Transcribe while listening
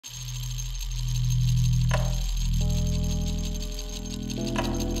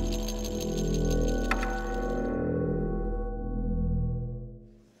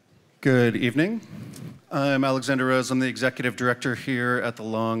Good evening. I'm Alexander Rose. I'm the executive director here at the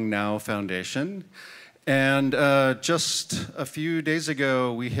Long Now Foundation. And just a few days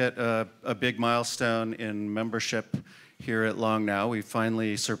ago, we hit a big milestone in membership here at Long Now. We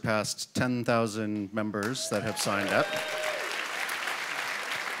finally surpassed 10,000 members that have signed up.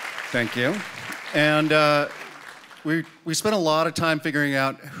 Thank you. And we spent a lot of time figuring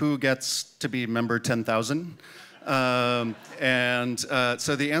out who gets to be member 10,000. So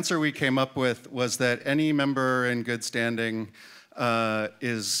the answer we came up with was that any member in good standing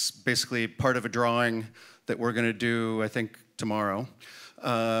is basically part of a drawing that we're going to do, I think, tomorrow.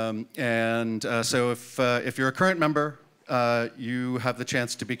 So if you're a current member, you have the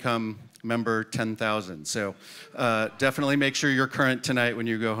chance to become member 10,000. So definitely make sure you're current tonight when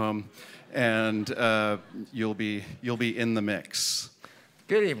you go home, and you'll be in the mix.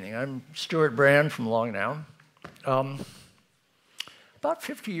 Good evening. I'm Stuart Brand from Long Now. About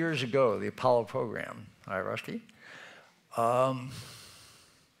 50 years ago, the Apollo program, hi Rusty, got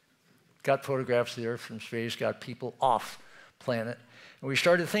photographs of the Earth from space, got people off planet, and we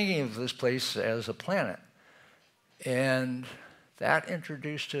started thinking of this place as a planet. And that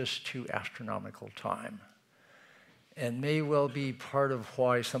introduced us to astronomical time, and may well be part of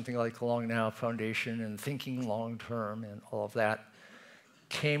why something like the Long Now Foundation and thinking long term and all of that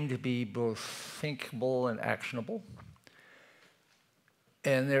came to be both thinkable and actionable.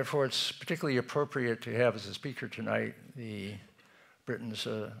 And therefore, it's particularly appropriate to have as a speaker tonight Britain's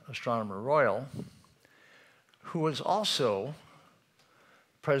Astronomer Royal, who was also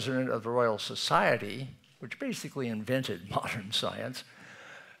president of the Royal Society, which basically invented modern science.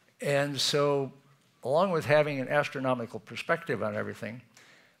 And so, along with having an astronomical perspective on everything,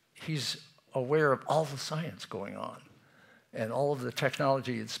 he's aware of all the science going on and all of the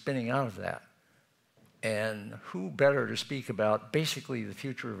technology that's spinning out of that. And who better to speak about basically the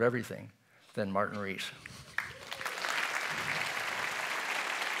future of everything than Martin Rees?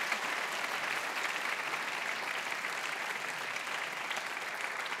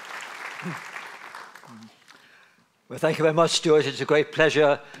 Well, thank you very much, Stuart. It's a great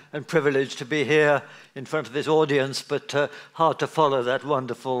pleasure and privilege to be here in front of this audience, but hard to follow that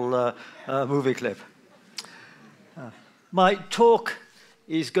wonderful movie clip. My talk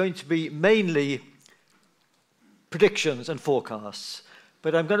is going to be mainly predictions and forecasts,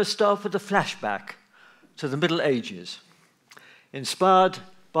 but I'm going to start with a flashback to the Middle Ages, inspired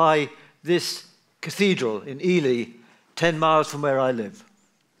by this cathedral in Ely, 10 miles from where I live.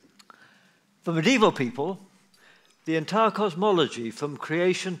 For medieval people, the entire cosmology from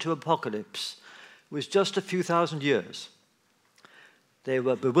creation to apocalypse was just a few thousand years. They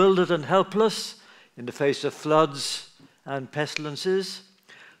were bewildered and helpless in the face of floods and pestilences,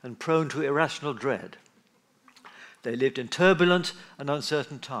 and prone to irrational dread. They lived in turbulent and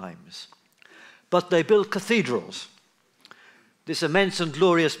uncertain times. But they built cathedrals. This immense and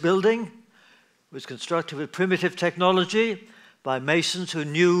glorious building was constructed with primitive technology by masons who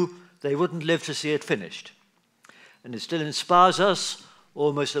knew they wouldn't live to see it finished. And it still inspires us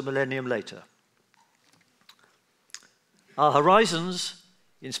almost a millennium later. Our horizons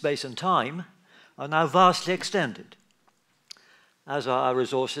in space and time are now vastly extended, as are our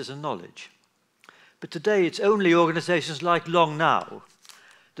resources and knowledge. But today, it's only organizations like Long Now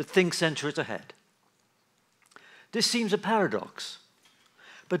that think centuries ahead. This seems a paradox,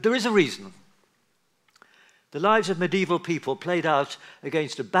 but there is a reason. The lives of medieval people played out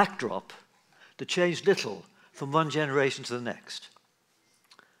against a backdrop that changed little from one generation to the next.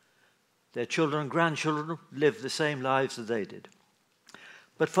 Their children and grandchildren lived the same lives that they did.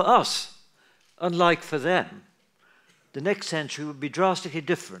 But for us, unlike for them, the next century will be drastically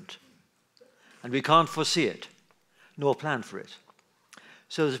different, and we can't foresee it, nor plan for it.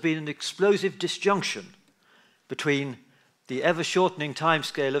 So there's been an explosive disjunction between the ever-shortening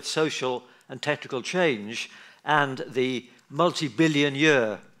timescale of social and technical change and the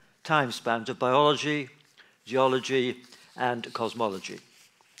multi-billion-year time spans of biology, geology, and cosmology.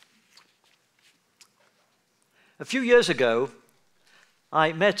 A few years ago,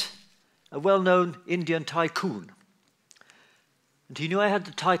 I met a well-known Indian tycoon. And he knew I had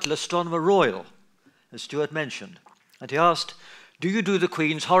the title Astronomer Royal, as Stuart mentioned. And he asked, "Do you do the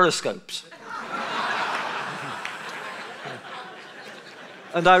Queen's horoscopes?"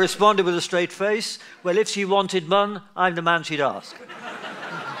 And I responded with a straight face, "Well, if she wanted one, I'm the man she'd ask."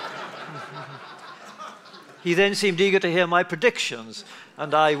 He then seemed eager to hear my predictions,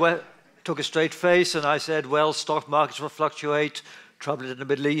 and I took a straight face and I said, "Well, stock markets will fluctuate, trouble in the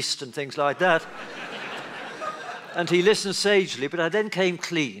Middle East, and things like that." And he listened sagely, but I then came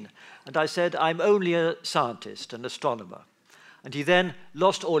clean, and I said, "I'm only a scientist, an astronomer. and he then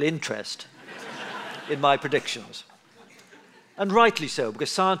lost all interest in my predictions. And rightly so,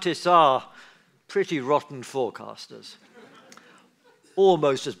 because scientists are pretty rotten forecasters.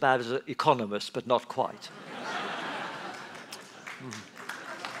 Almost as bad as economists, but not quite.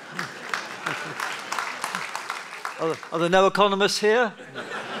 Are there no economists here? No.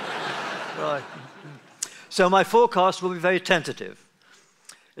 Right. So my forecast will be very tentative,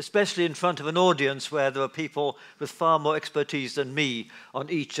 especially in front of an audience where there are people with far more expertise than me on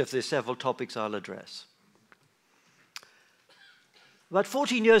each of the several topics I'll address. About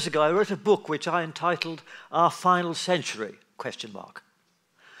 14 years ago, I wrote a book which I entitled Our Final Century, ?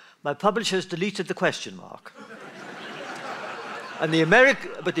 My publishers deleted the question mark. And the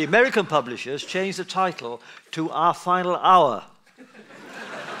American publishers changed the title to Our Final Hour.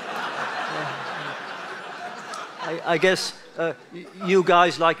 I guess you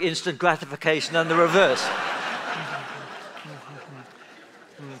guys like instant gratification and the reverse.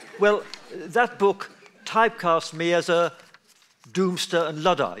 Well, that book typecast me as a doomster and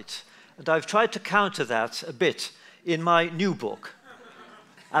Luddite, and I've tried to counter that a bit in my new book,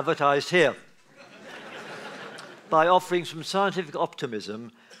 advertised here, by offering some scientific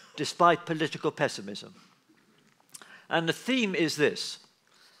optimism despite political pessimism. And the theme is this: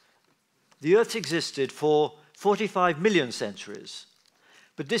 the Earth existed for 45 million centuries,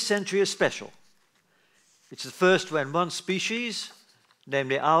 but this century is special. It's the first when one species,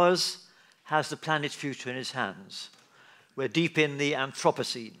 namely ours, has the planet's future in its hands. We're deep in the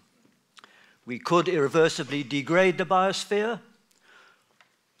Anthropocene. We could irreversibly degrade the biosphere,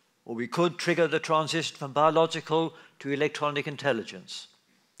 or we could trigger the transition from biological to electronic intelligence.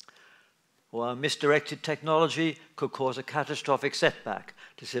 Or our misdirected technology could cause a catastrophic setback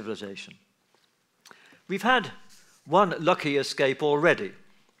to civilization. We've had one lucky escape already.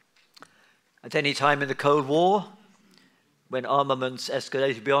 At any time in the Cold War, when armaments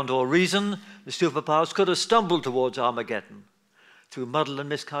escalated beyond all reason, the superpowers could have stumbled towards Armageddon through muddle and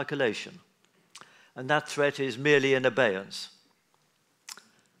miscalculation. And that threat is merely in abeyance.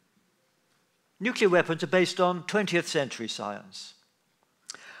 Nuclear weapons are based on 20th century science.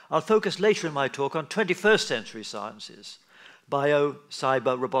 I'll focus later in my talk on 21st century sciences, bio,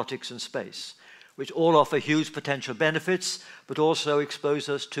 cyber, robotics, and space, which all offer huge potential benefits, but also expose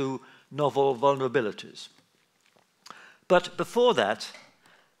us to novel vulnerabilities. But before that,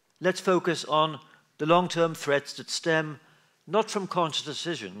 let's focus on the long-term threats that stem not from conscious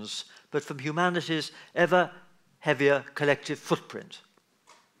decisions, but from humanity's ever heavier collective footprint.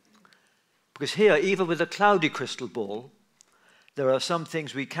 Because here, even with a cloudy crystal ball, there are some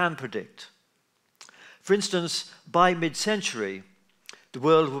things we can predict. For instance, by mid-century, the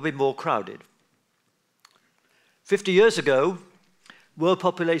world will be more crowded. 50 years ago, world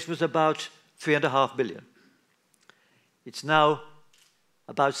population was about 3.5 billion. It's now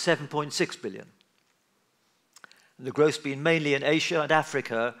about 7.6 billion. And the growth's been mainly in Asia and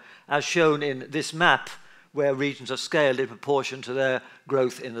Africa, as shown in this map, where regions are scaled in proportion to their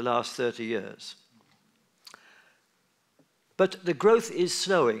growth in the last 30 years. But the growth is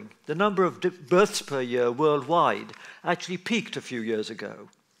slowing. The number of births per year worldwide actually peaked a few years ago.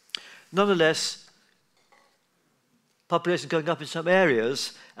 Nonetheless, population is going up in some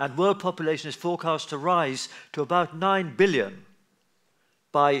areas, and world population is forecast to rise to about 9 billion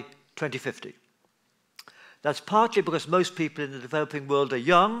by 2050. That's partly because most people in the developing world are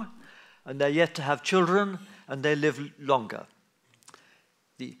young, and they're yet to have children, and they live longer.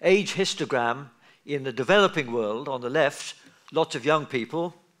 The age histogram in the developing world, on the left, lots of young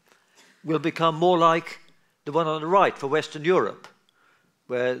people, will become more like the one on the right for Western Europe,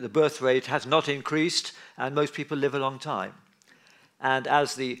 where the birth rate has not increased and most people live a long time. And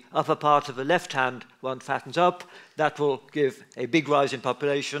as the upper part of the left-hand one fattens up, that will give a big rise in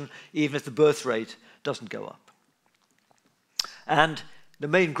population, even if the birth rate doesn't go up. And the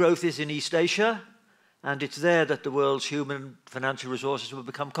main growth is in East Asia, and it's there that the world's human financial resources will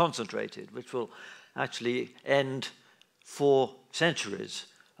become concentrated, which will actually end 4 centuries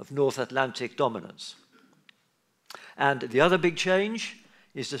of North Atlantic dominance. And the other big change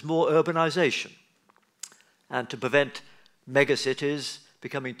is there's more urbanization. And to prevent megacities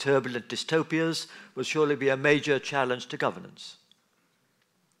becoming turbulent dystopias will surely be a major challenge to governance.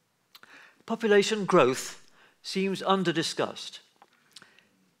 Population growth seems under-discussed,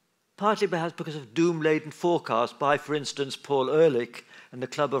 partly perhaps because of doom-laden forecasts by, for instance, Paul Ehrlich and the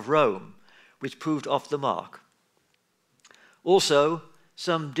Club of Rome, which proved off the mark. Also,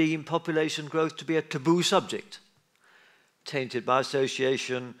 some deem population growth to be a taboo subject, tainted by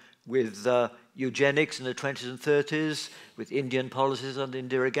association with eugenics in the 20s and 30s, with Indian policies under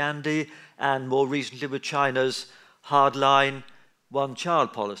Indira Gandhi, and more recently with China's hardline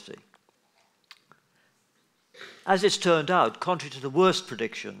one-child policy. As it's turned out, contrary to the worst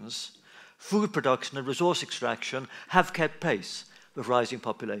predictions, food production and resource extraction have kept pace with rising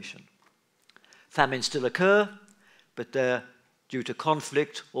population. Famines still occur, but they're due to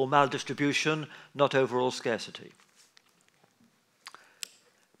conflict or maldistribution, not overall scarcity.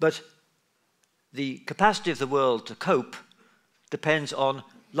 But the capacity of the world to cope depends on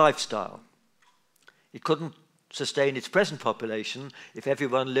lifestyle. It couldn't sustain its present population if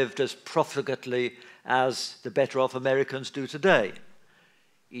everyone lived as profligately as the better-off Americans do today,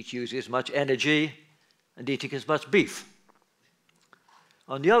 each using as much energy and eating as much beef.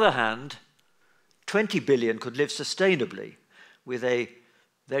 On the other hand, 20 billion could live sustainably with a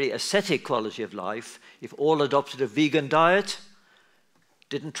very ascetic quality of life if all adopted a vegan diet,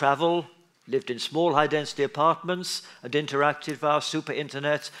 didn't travel, lived in small high-density apartments, and interacted via super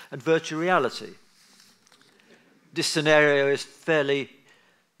internet and virtual reality. This scenario is fairly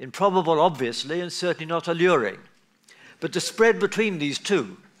improbable, obviously, and certainly not alluring. But the spread between these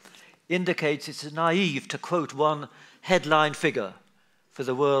two indicates it's naive to quote one headline figure for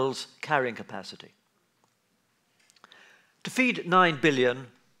the world's carrying capacity. To feed 9 billion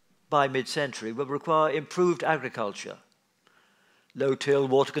by mid-century will require improved agriculture, low-till,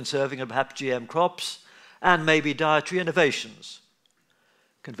 water-conserving and perhaps GM crops, and maybe dietary innovations,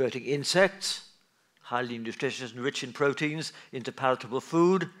 converting insects, highly nutritious and rich in proteins, into palatable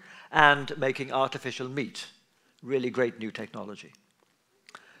food, and making artificial meat. Really great new technology.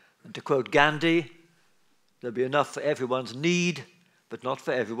 And to quote Gandhi, there'll be enough for everyone's need, but not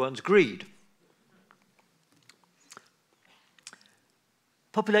for everyone's greed.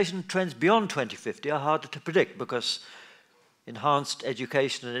 Population trends beyond 2050 are harder to predict because enhanced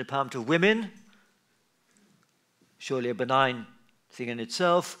education and empowerment of women, surely a benign thing in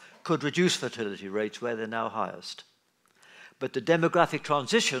itself, could reduce fertility rates where they're now highest. But the demographic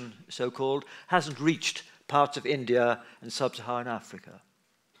transition, so-called, hasn't reached parts of India and sub-Saharan Africa.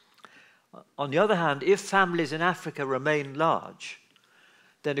 On the other hand, if families in Africa remain large,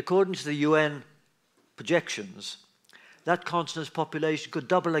 then according to the UN projections, that continent's population could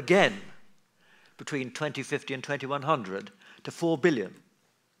double again between 2050 and 2100 to 4 billion.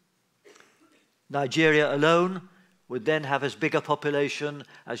 Nigeria alone would then have as big a population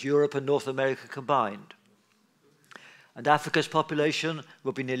as Europe and North America combined. And Africa's population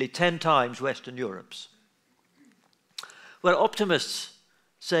will be nearly 10 times Western Europe's. Well, optimists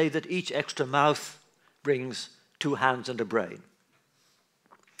say that each extra mouth brings 2 hands and a brain.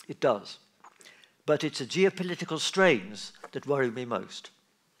 It does. But it's the geopolitical strains that worry me most.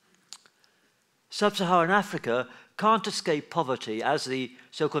 Sub-Saharan Africa can't escape poverty as the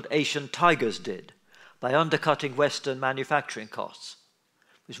so-called Asian tigers did by undercutting Western manufacturing costs,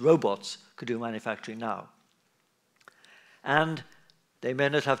 which robots could do manufacturing now. And they may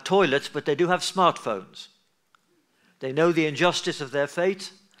not have toilets, but they do have smartphones. They know the injustice of their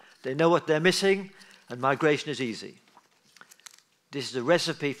fate, they know what they're missing, and migration is easy. This is a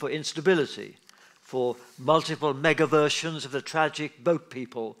recipe for instability, for multiple mega versions of the tragic boat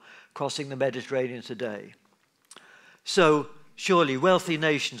people crossing the Mediterranean today. So, surely wealthy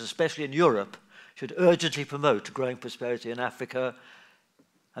nations, especially in Europe, should urgently promote growing prosperity in Africa,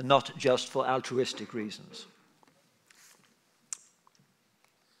 and not just for altruistic reasons.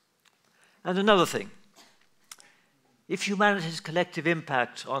 And another thing, if humanity's collective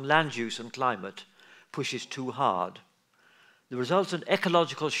impact on land use and climate pushes too hard, the resultant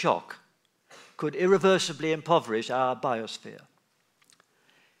ecological shock could irreversibly impoverish our biosphere.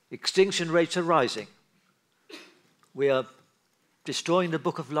 Extinction rates are rising. We are destroying the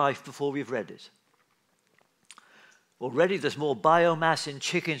book of life before we've read it. Already there's more biomass in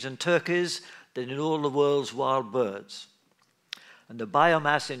chickens and turkeys than in all the world's wild birds. And the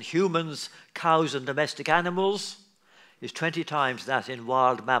biomass in humans, cows, and domestic animals is 20 times that in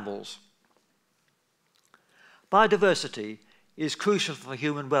wild mammals. Biodiversity is crucial for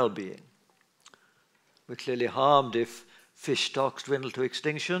human well-being. We're clearly harmed if fish stocks dwindle to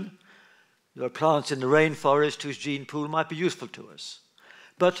extinction. There are plants in the rainforest whose gene pool might be useful to us.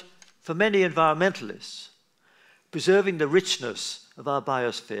 But for many environmentalists, preserving the richness of our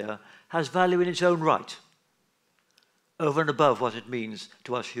biosphere has value in its own right, over and above what it means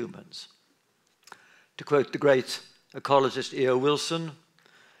to us humans. To quote the great ecologist E.O. Wilson,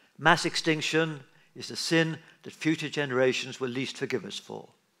 mass extinction is the sin that future generations will least forgive us for.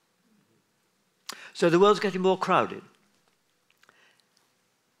 So the world's getting more crowded.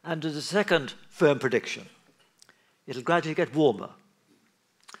 And as a second firm prediction, it'll gradually get warmer.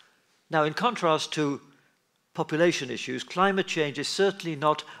 Now, in contrast to population issues, climate change is certainly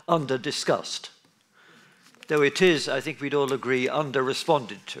not under-discussed. though it is, I think we'd all agree,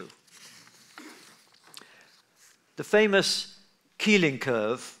 under-responded to. The famous Keeling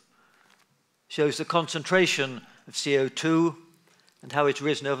curve shows the concentration of CO2 and how it's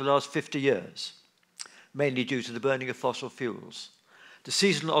risen over the last 50 years, mainly due to the burning of fossil fuels. The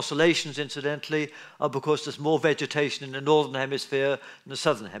seasonal oscillations, incidentally, are because there's more vegetation in the northern hemisphere than the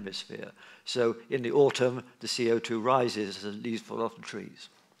southern hemisphere. So in the autumn, the CO2 rises and leaves fall off the trees.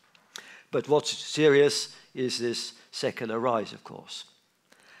 But what's serious is this secular rise, of course.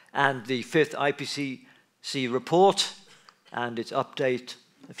 And the fifth IPCC report and its update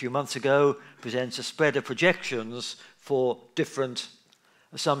a few months ago presents a spread of projections for different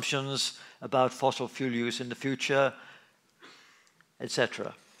assumptions about fossil fuel use in the future,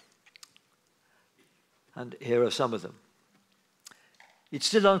 etc. And here are some of them. It's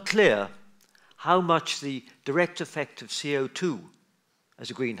still unclear how much the direct effect of CO2 as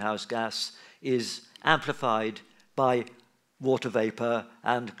a greenhouse gas is amplified by water vapor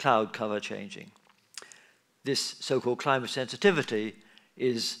and cloud cover changing. This so-called climate sensitivity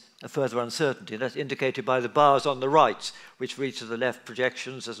is a further uncertainty. That's indicated by the bars on the right, which reach to the left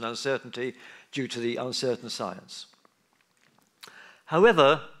projections as an uncertainty due to the uncertain science.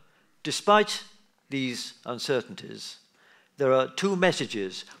 However, despite these uncertainties, there are two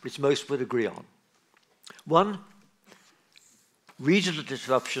messages which most would agree on. One, regional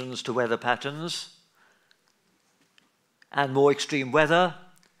disruptions to weather patterns and more extreme weather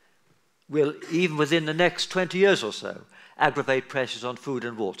will, even within the next 20 years or so, aggravate pressures on food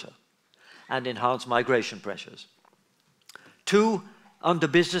and water and enhance migration pressures. Two, under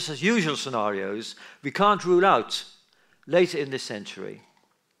business as usual scenarios, we can't rule out, later in this century,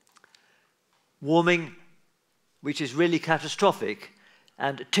 warming which is really catastrophic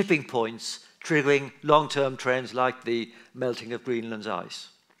and tipping points triggering long-term trends like the melting of Greenland's ice.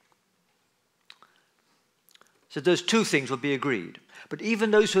 So those two things will be agreed. But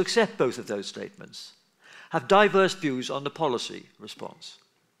even those who accept both of those statements have diverse views on the policy response.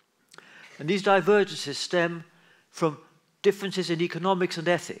 And these divergences stem from differences in economics and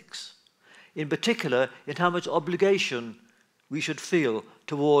ethics, in particular in how much obligation we should feel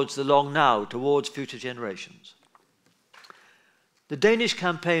towards the long now, towards future generations. The Danish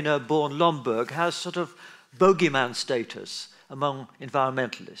campaigner Born Lomborg has sort of bogeyman status among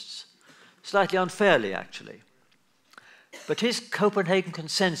environmentalists, slightly unfairly actually. But his Copenhagen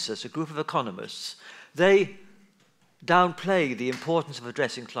consensus, a group of economists, they downplay the importance of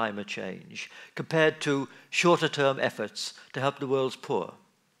addressing climate change compared to shorter-term efforts to help the world's poor.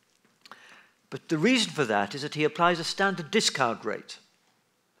 But the reason for that is that he applies a standard discount rate,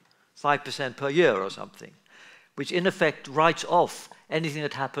 5% per year or something, which in effect writes off anything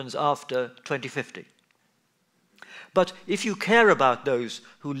that happens after 2050. But if you care about those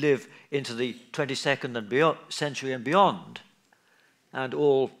who live into the 22nd and beyond, century and beyond, and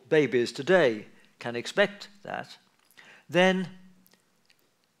all babies today can expect that, then,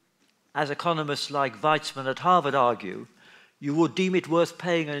 as economists like Weizmann at Harvard argue, you would deem it worth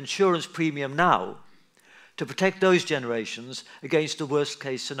paying an insurance premium now to protect those generations against the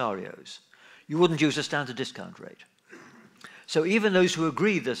worst-case scenarios. You wouldn't use a standard discount rate. So even those who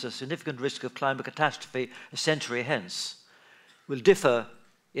agree there's a significant risk of climate catastrophe a century hence will differ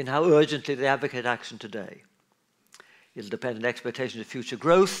in how urgently they advocate action today. It'll depend on expectations of future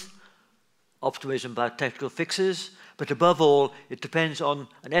growth, optimism about technical fixes, but above all, it depends on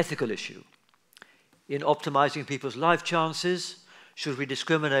an ethical issue. In optimizing people's life chances, should we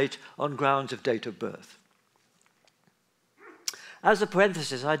discriminate on grounds of date of birth? As a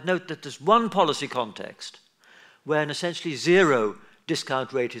parenthesis, I'd note that there's one policy context where an essentially zero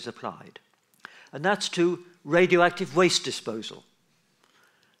discount rate is applied, and that's to radioactive waste disposal,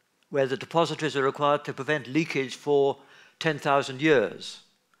 where the depositories are required to prevent leakage for 10,000 years,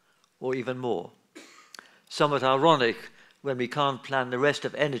 or even more. Somewhat ironic when we can't plan the rest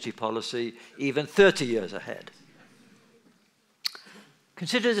of energy policy even 30 years ahead.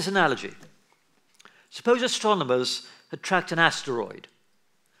 Consider this analogy. Suppose astronomers had tracked an asteroid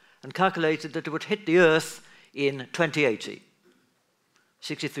and calculated that it would hit the Earth in 2080,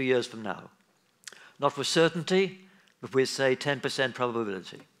 63 years from now. Not with certainty, but with, say, 10%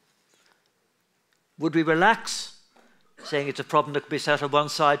 probability. Would we relax, saying it's a problem that could be set on one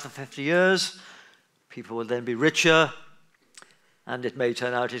side for 50 years? People will then be richer, and it may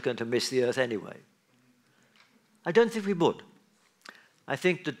turn out it's going to miss the Earth anyway. I don't think we would. I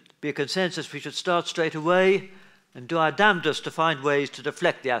think there'd be a consensus we should start straight away and do our damnedest to find ways to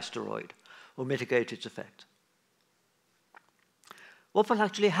deflect the asteroid or mitigate its effect. What will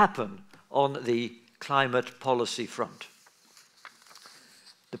actually happen on the climate policy front?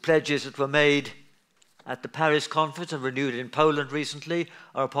 The pledges that were made at the Paris conference and renewed in Poland recently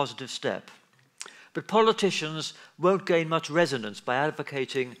are a positive step. But politicians won't gain much resonance by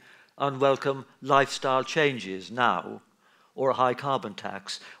advocating unwelcome lifestyle changes now or a high carbon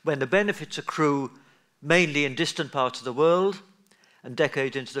tax when the benefits accrue mainly in distant parts of the world and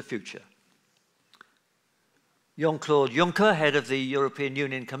decades into the future. Jean-Claude Juncker, head of the European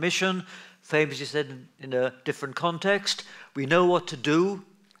Union Commission, famously said in a different context, "We know what to do,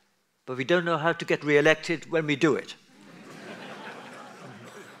 but we don't know how to get re-elected when we do it."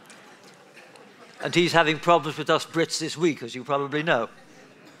 And he's having problems with us Brits this week, as you probably know.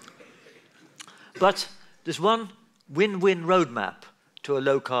 But there's one win-win roadmap to a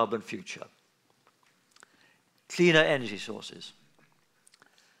low-carbon future. Cleaner energy sources.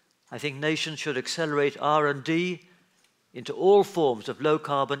 I think nations should accelerate R&D into all forms of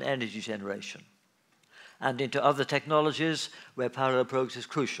low-carbon energy generation and into other technologies where parallel progress is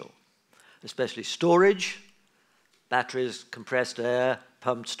crucial, especially storage, batteries, compressed air,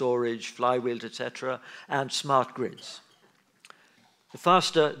 pumped storage, flywheels, etc., and smart grids. The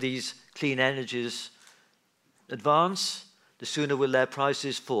faster these clean energies advance, the sooner will their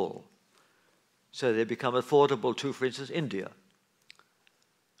prices fall, so they become affordable to, for instance, India,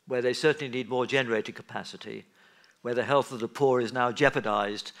 where they certainly need more generating capacity, where the health of the poor is now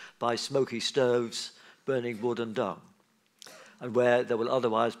jeopardized by smoky stoves burning wood and dung, and where there will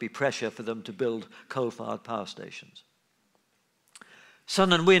otherwise be pressure for them to build coal-fired power stations.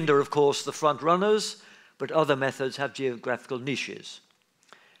 Sun and wind are, of course, the front runners, but other methods have geographical niches.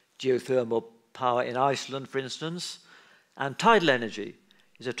 Geothermal power in Iceland, for instance, and tidal energy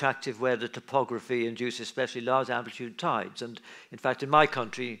is attractive where the topography induces especially large amplitude tides. And in fact, in my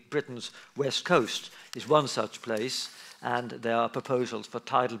country, Britain's west coast is one such place, and there are proposals for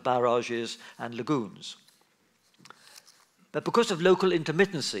tidal barrages and lagoons. But because of local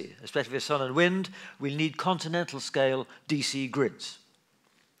intermittency, especially with sun and wind, we need continental-scale DC grids.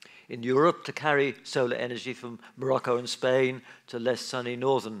 In Europe, to carry solar energy from Morocco and Spain to less sunny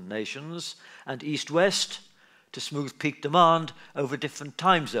northern nations, and east-west to smooth peak demand over different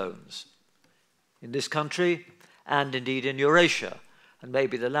time zones in this country and indeed in Eurasia, and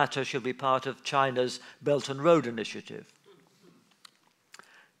maybe the latter should be part of China's Belt and Road Initiative.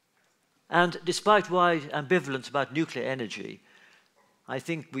 And despite wide ambivalence about nuclear energy, I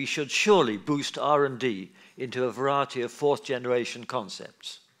think we should surely boost R&D into a variety of fourth-generation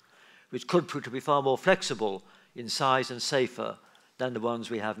concepts, which could prove to be far more flexible in size and safer than the ones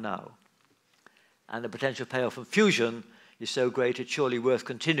we have now. And the potential payoff from fusion is so great it's surely worth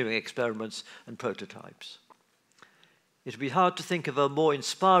continuing experiments and prototypes. It would be hard to think of a more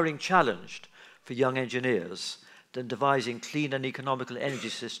inspiring challenge for young engineers than devising clean and economical energy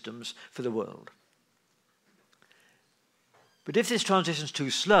systems for the world. But if this transition is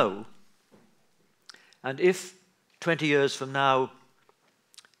too slow, and if 20 years from now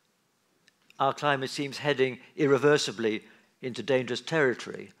our climate seems heading irreversibly into dangerous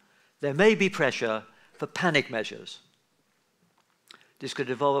territory, there may be pressure for panic measures. This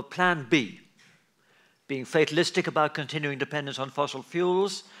could involve a plan B, being fatalistic about continuing dependence on fossil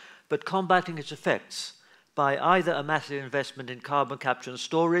fuels, but combating its effects by either a massive investment in carbon capture and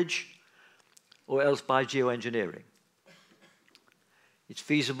storage, or else by geoengineering. It's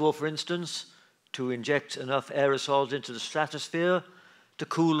feasible, for instance, to inject enough aerosols into the stratosphere to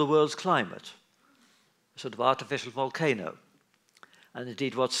cool the world's climate, a sort of artificial volcano. And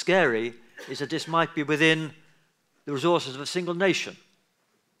indeed, what's scary is that this might be within the resources of a single nation,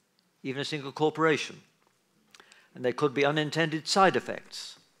 even a single corporation. And there could be unintended side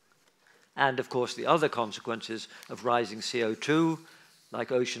effects. And, of course, the other consequences of rising CO2,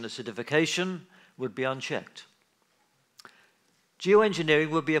 like ocean acidification, would be unchecked. Geoengineering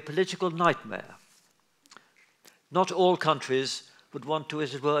would be a political nightmare. Not all countries would want to,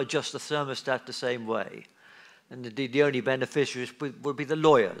 as it were, adjust the thermostat the same way. And indeed, the only beneficiaries would be the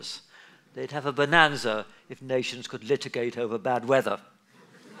lawyers. They'd have a bonanza if nations could litigate over bad weather.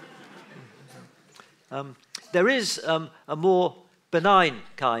 There is a more benign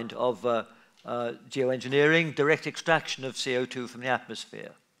kind of geoengineering, direct extraction of CO2 from the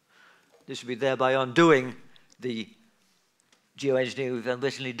atmosphere. This would be thereby undoing the geoengineering we've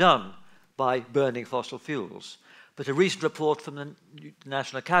unwittingly done by burning fossil fuels. But a recent report from the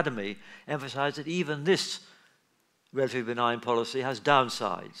National Academy emphasized that even this relatively benign policy has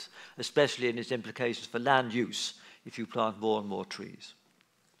downsides, especially in its implications for land use if you plant more and more trees.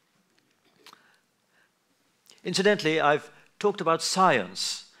 Incidentally, I've talked about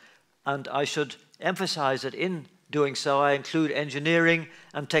science, and I should emphasize that in doing so I include engineering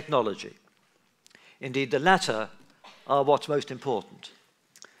and technology. Indeed, the latter are what's most important.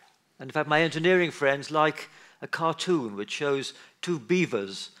 And in fact, my engineering friends like a cartoon which shows two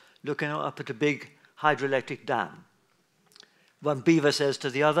beavers looking up at a big hydroelectric dam. One beaver says to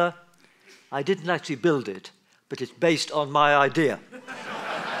the other, "I didn't actually build it, but it's based on my idea."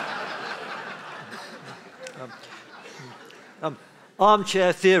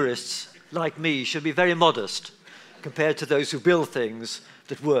 Armchair theorists like me should be very modest compared to those who build things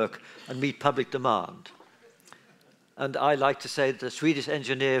that work and meet public demand. And I like to say that the Swedish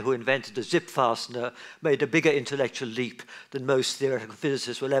engineer who invented the zip fastener made a bigger intellectual leap than most theoretical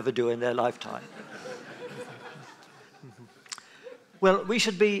physicists will ever do in their lifetime. Well, we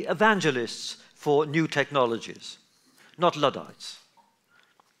should be evangelists for new technologies, not Luddites.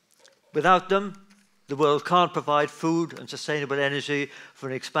 Without them, the world can't provide food and sustainable energy for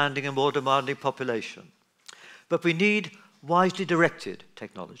an expanding and more demanding population. But we need wisely directed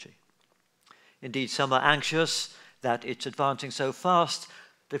technology. Indeed, some are anxious that it's advancing so fast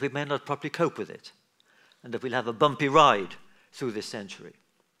that we may not properly cope with it, and that we'll have a bumpy ride through this century.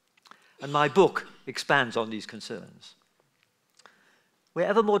 And my book expands on these concerns. We're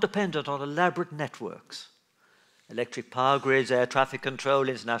ever more dependent on elaborate networks, electric power grids, air traffic control,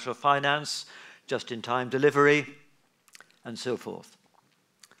 international finance, just-in-time delivery, and so forth.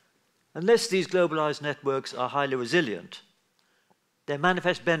 Unless these globalized networks are highly resilient, their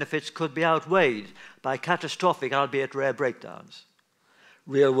manifest benefits could be outweighed by catastrophic, albeit rare, breakdowns.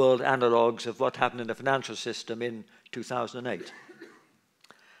 Real-world analogues of what happened in the financial system in 2008.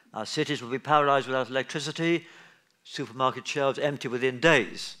 Our cities will be paralyzed without electricity, supermarket shelves empty within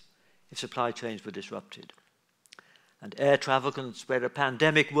days if supply chains were disrupted. And air travel can spread a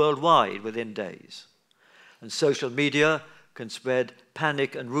pandemic worldwide within days. And social media can spread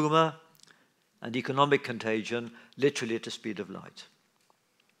panic and rumor and economic contagion literally at the speed of light.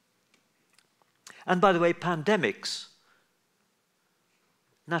 And by the way, pandemics,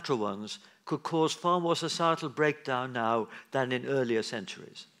 natural ones, could cause far more societal breakdown now than in earlier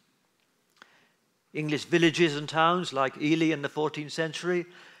centuries. English villages and towns like Ely in the 14th century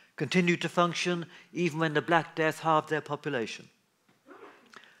continued to function even when the Black Death halved their population.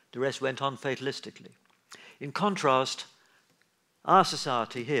 The rest went on fatalistically. In contrast, our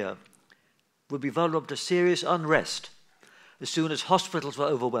society here would be vulnerable to serious unrest as soon as hospitals were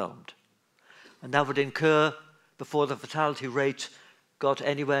overwhelmed, and that would incur before the fatality rate got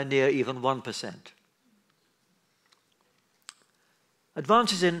anywhere near even 1%.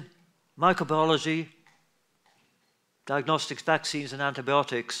 Advances in microbiology, diagnostics, vaccines, and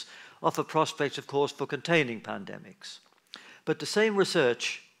antibiotics offer prospects, of course, for containing pandemics. But the same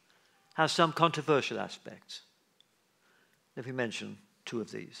research has some controversial aspects. Let me mention two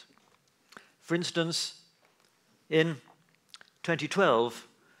of these. For instance, in 2012,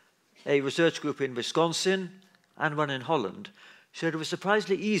 a research group in Wisconsin and one in Holland showed it was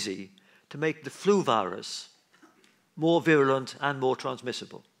surprisingly easy to make the flu virus more virulent and more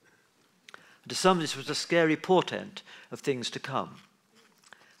transmissible. To some, this was a scary portent of things to come.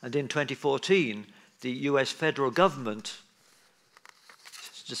 And in 2014, the US federal government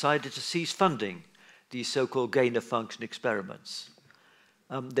decided to cease funding these so-called gain-of-function experiments.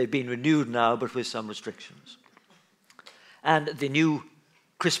 They've been renewed now, but with some restrictions. And the new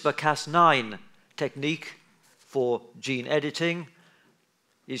CRISPR-Cas9 technique for gene editing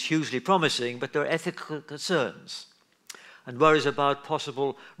is hugely promising, but there are ethical concerns and worries about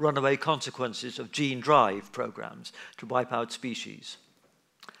possible runaway consequences of gene drive programs to wipe out species.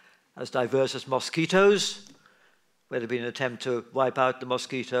 As diverse as mosquitoes, where there's been an attempt to wipe out the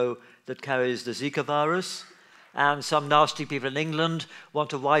mosquito that carries the Zika virus, and some nasty people in England want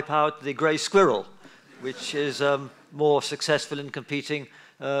to wipe out the grey squirrel, which is more successful in competing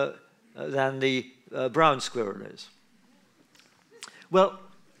than the brown squirrel is. Well,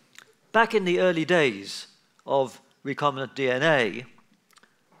 back in the early days of recombinant DNA,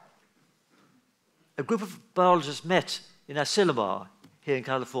 a group of biologists met in Asilomar here in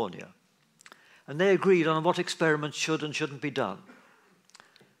California, and they agreed on what experiments should and shouldn't be done.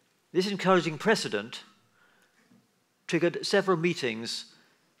 This encouraging precedent triggered several meetings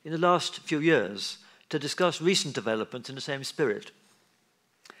in the last few years to discuss recent developments in the same spirit.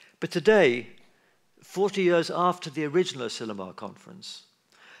 But today, 40 years after the original Asilomar conference,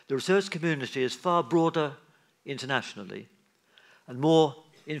 the research community is far broader internationally and more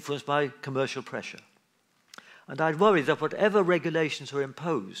influenced by commercial pressure. And I'd worry that whatever regulations are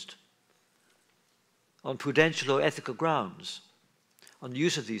imposed on prudential or ethical grounds on the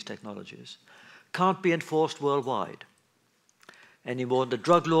use of these technologies can't be enforced worldwide any more than the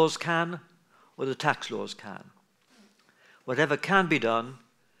drug laws can or the tax laws can. Whatever can be done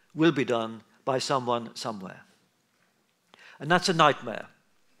will be done by someone somewhere. And that's a nightmare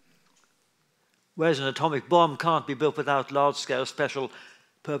Whereas an atomic bomb can't be built without large-scale special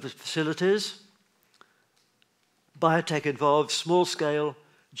purpose facilities, biotech involves small-scale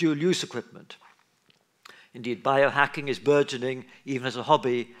dual-use equipment. Indeed, biohacking is burgeoning even as a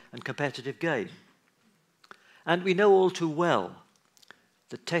hobby and competitive game. And we know all too well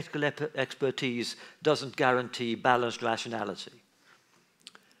that technical expertise doesn't guarantee balanced rationality.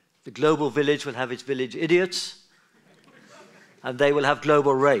 The global village will have its village idiots, and they will have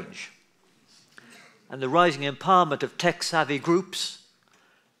global range. And the rising empowerment of tech-savvy groups,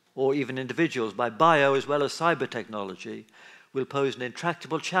 or even individuals, by bio as well as cyber technology, will pose an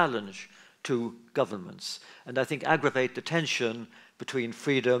intractable challenge to governments, and I think aggravate the tension between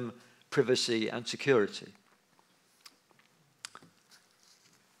freedom, privacy, and security.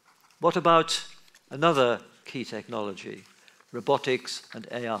 What about another key technology, robotics and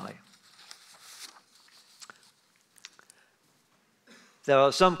AI? There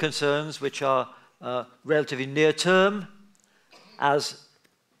are some concerns which are relatively near term, as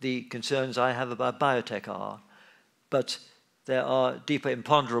the concerns I have about biotech are, but there are deeper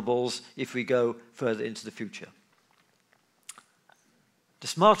imponderables if we go further into the future. The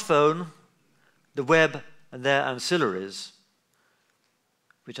smartphone, the web, and their ancillaries,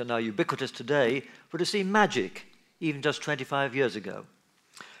 which are now ubiquitous today, would have seemed magic even just 25 years ago.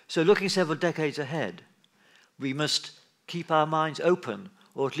 So looking several decades ahead, we must keep our minds open,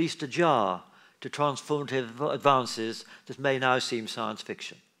 or at least ajar, to transformative advances that may now seem science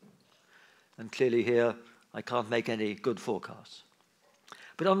fiction. And clearly here, I can't make any good forecasts.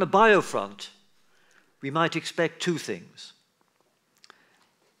 But on the bio front, we might expect two things.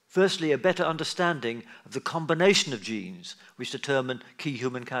 Firstly, a better understanding of the combination of genes which determine key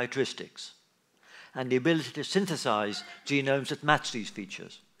human characteristics, and the ability to synthesize genomes that match these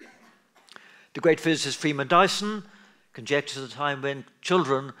features. The great physicist Freeman Dyson conjectures a time when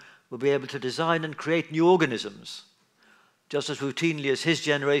children will be able to design and create new organisms, just as routinely as his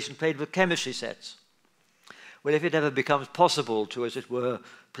generation played with chemistry sets. Well, if it ever becomes possible to, as it were,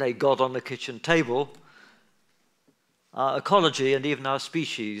 play God on the kitchen table, our ecology and even our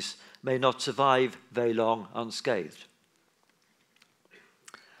species may not survive very long unscathed.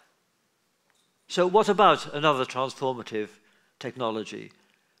 So what about another transformative technology,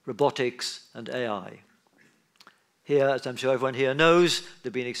 robotics and AI? Here, as I'm sure everyone here knows, there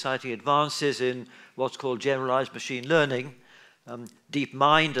have been exciting advances in what's called generalized machine learning.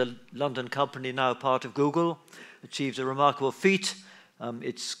 DeepMind, a London company now part of Google, achieves a remarkable feat.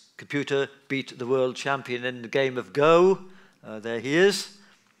 Its computer beat the world champion in the game of Go. There he is.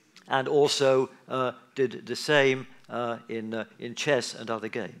 And also did the same in chess and other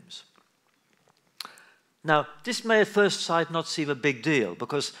games. Now, this may at first sight not seem a big deal,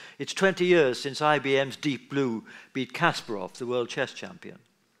 because it's 20 years since IBM's Deep Blue beat Kasparov, the world chess champion.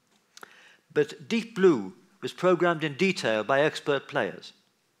 But Deep Blue was programmed in detail by expert players.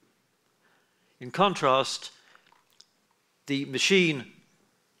 In contrast, the machine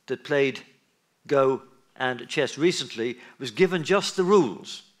that played Go and chess recently was given just the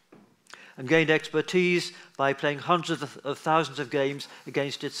rules and gained expertise by playing hundreds of thousands of games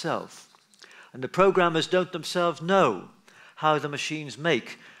against itself. And the programmers don't themselves know how the machines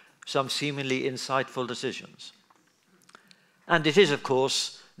make some seemingly insightful decisions. And it is, of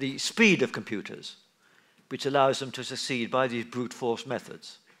course, the speed of computers which allows them to succeed by these brute force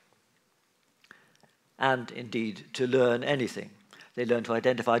methods. And indeed, to learn anything. They learn to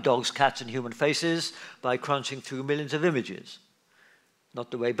identify dogs, cats, and human faces by crunching through millions of images,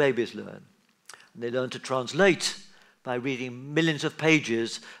 not the way babies learn. And they learn to translate by reading millions of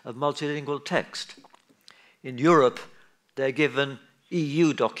pages of multilingual text. In Europe, they're given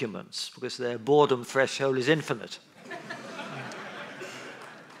EU documents because their boredom threshold is infinite.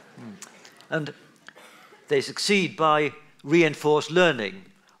 And they succeed by reinforced learning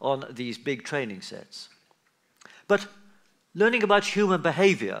on these big training sets. But learning about human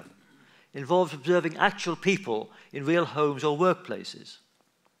behavior involves observing actual people in real homes or workplaces.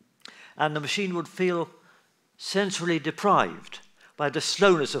 And the machine would feel sensorily deprived by the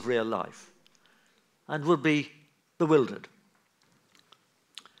slowness of real life and would be bewildered.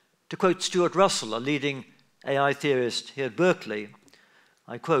 To quote Stuart Russell, a leading AI theorist here at Berkeley,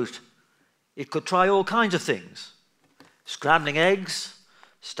 I quote, "It could try all kinds of things, scrambling eggs,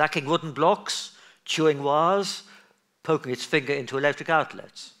 stacking wooden blocks, chewing wires, poking its finger into electric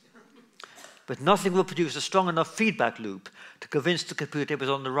outlets. But nothing will produce a strong enough feedback loop to convince the computer it was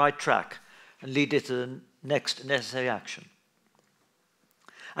on the right track and lead it to the next necessary action.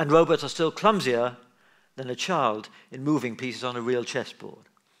 And robots are still clumsier than a child in moving pieces on a real chessboard.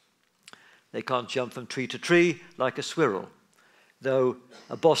 They can't jump from tree to tree like a squirrel. though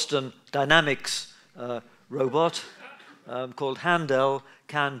a Boston Dynamics robot called Handel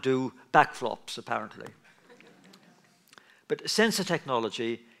can do backflops, apparently. But sensor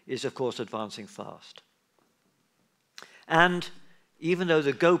technology is, of course, advancing fast. And even though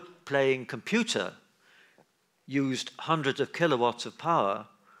the Go-playing computer used hundreds of kilowatts of power,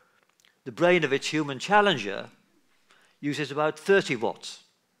 the brain of its human challenger uses about 30 watts,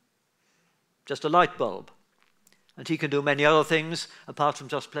 just a light bulb. And he can do many other things apart from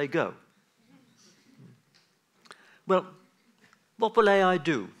just play Go. Well, what will AI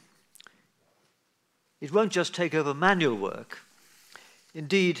do? It won't just take over manual work.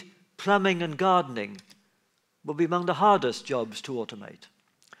 Indeed, plumbing and gardening will be among the hardest jobs to automate.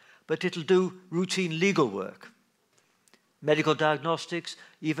 But it'll do routine legal work, medical diagnostics,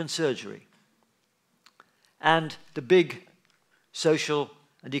 even surgery. And the big social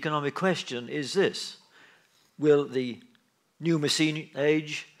and economic question is this: will the new machine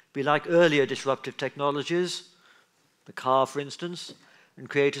age be like earlier disruptive technologies, the car, for instance, and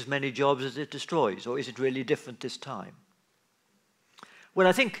create as many jobs as it destroys? Or is it really different this time? Well,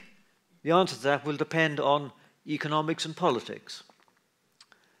 I think the answer to that will depend on economics and politics,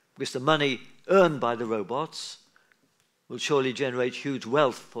 because the money earned by the robots will surely generate huge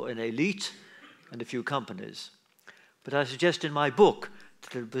wealth for an elite and a few companies. But I suggest in my book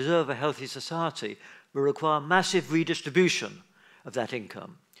that to preserve a healthy society will require massive redistribution of that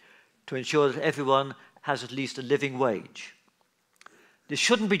income to ensure that everyone has at least a living wage. This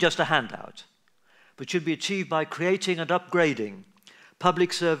shouldn't be just a handout, but should be achieved by creating and upgrading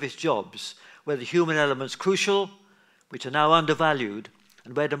public service jobs where the human element's crucial, which are now undervalued,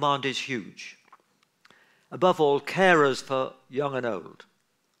 and where demand is huge. Above all, carers for young and old,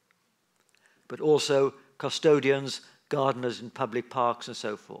 but also custodians, gardeners in public parks and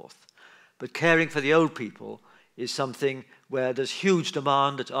so forth. But caring for the old people is something where there's huge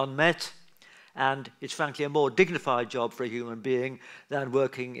demand that's unmet, and it's frankly a more dignified job for a human being than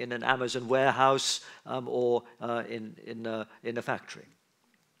working in an Amazon warehouse or in a factory.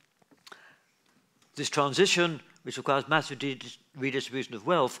 This transition, which requires massive redistribution of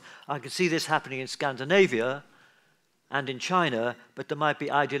wealth, I can see this happening in Scandinavia and in China, but there might be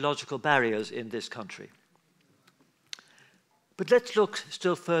ideological barriers in this country. But let's look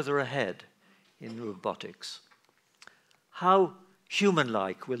still further ahead in robotics. How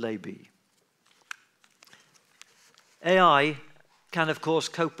human-like will they be? AI can, of course,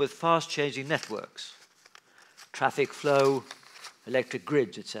 cope with fast-changing networks, traffic flow, electric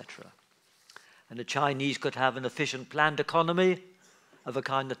grids, etc. And the Chinese could have an efficient planned economy of a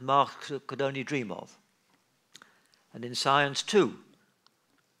kind that Marx could only dream of. And in science, too,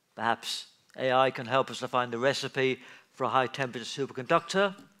 perhaps AI can help us to find the recipe for a high-temperature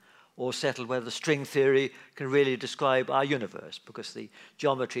superconductor, or settle whether string theory can really describe our universe, because the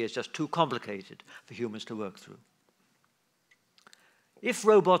geometry is just too complicated for humans to work through. If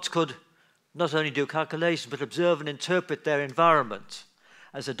robots could not only do calculations, but observe and interpret their environment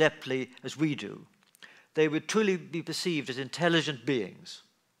as adeptly as we do, they would truly be perceived as intelligent beings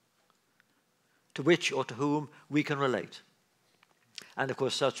to which or to whom we can relate. And of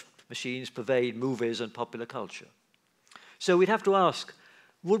course, such machines pervade movies and popular culture. So we'd have to ask,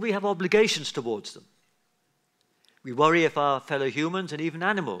 would we have obligations towards them? We worry if our fellow humans and even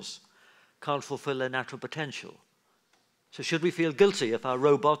animals can't fulfill their natural potential. So should we feel guilty if our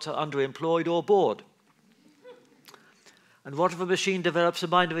robots are underemployed or bored? And what if a machine develops a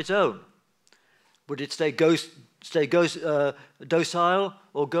mind of its own? Would it stay docile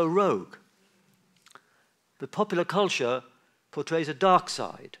or go rogue? The popular culture portrays a dark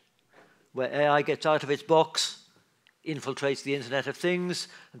side, where AI gets out of its box, infiltrates the Internet of Things,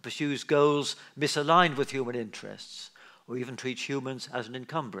 and pursues goals misaligned with human interests, or even treats humans as an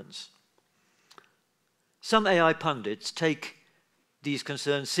encumbrance. Some AI pundits take these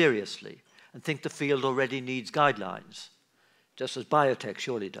concerns seriously and think the field already needs guidelines, just as biotech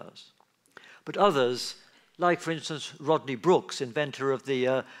surely does. But others, like for instance Rodney Brooks, inventor of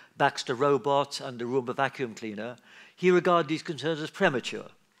the Baxter robot and the Roomba vacuum cleaner, he regards these concerns as premature.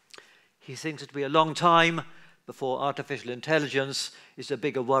 He thinks it will be a long time before artificial intelligence is a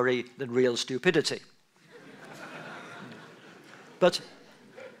bigger worry than real stupidity. But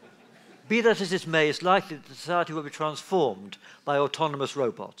be that as it may, it's likely that society will be transformed by autonomous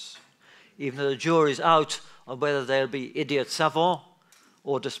robots, even though the jury's out on whether they'll be idiot savants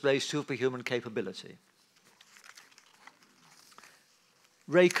or display superhuman capability.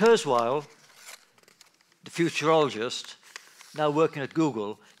 Ray Kurzweil, the futurologist, now working at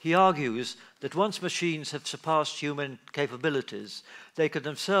Google, he argues that once machines have surpassed human capabilities, they could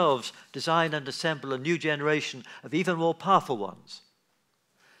themselves design and assemble a new generation of even more powerful ones,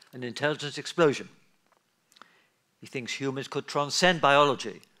 an intelligence explosion. He thinks humans could transcend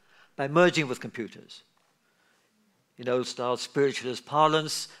biology by merging with computers. In old-style spiritualist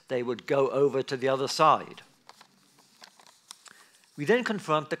parlance, they would go over to the other side. We then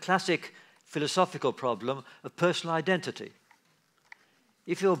confront the classic philosophical problem of personal identity.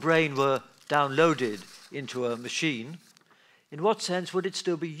 If your brain were downloaded into a machine, in what sense would it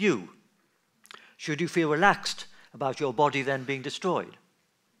still be you? Should you feel relaxed about your body then being destroyed?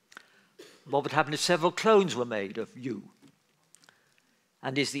 What would happen if several clones were made of you?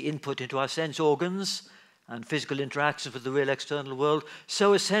 And is the input into our sense organs and physical interactions with the real external world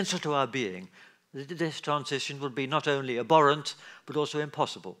so essential to our being that this transition would be not only abhorrent, but also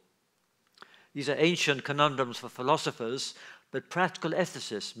impossible? These are ancient conundrums for philosophers, but practical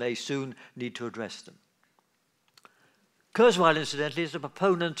ethicists may soon need to address them. Kurzweil, incidentally, is a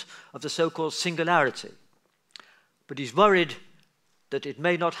proponent of the so-called singularity, but he's worried that it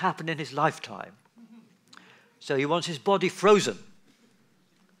may not happen in his lifetime. So he wants his body frozen,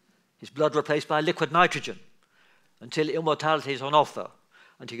 his blood replaced by liquid nitrogen, until immortality is on offer,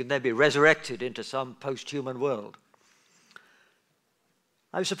 and he can then be resurrected into some post-human world.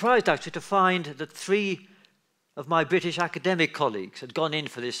 I was surprised, actually, to find that 3 of my British academic colleagues had gone in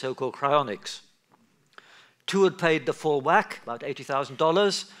for this so-called cryonics. 2 had paid the full whack, about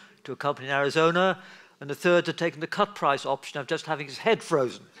 $80,000, to a company in Arizona, and the 3rd had taken the cut price option of just having his head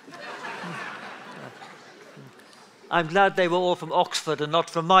frozen. I'm glad they were all from Oxford and not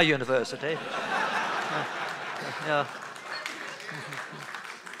from my university. Yeah.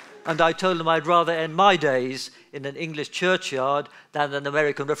 And I told them I'd rather end my days in an English churchyard than an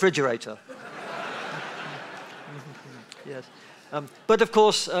American refrigerator. Yes. But of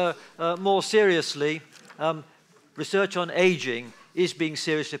course, more seriously, research on aging is being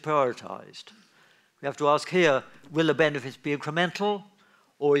seriously prioritized. We have to ask here, will the benefits be incremental,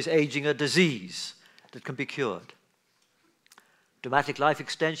 or is aging a disease that can be cured? Dramatic life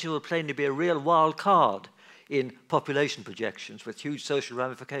extension will plainly be a real wild card in population projections with huge social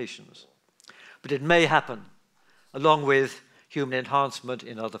ramifications. But it may happen, along with human enhancement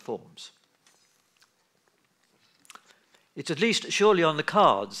in other forms. It's at least surely on the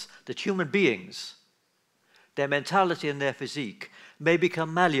cards that human beings, their mentality and their physique, may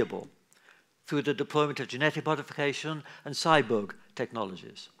become malleable through the deployment of genetic modification and cyborg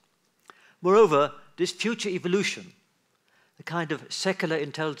technologies. Moreover, this future evolution, the kind of secular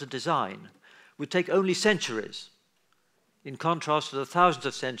intelligent design, would take only centuries, in contrast to the thousands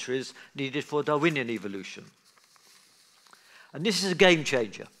of centuries needed for Darwinian evolution. And this is a game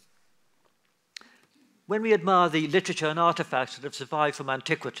changer. When we admire the literature and artifacts that have survived from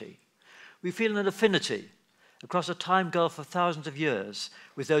antiquity, we feel an affinity across a time gulf of thousands of years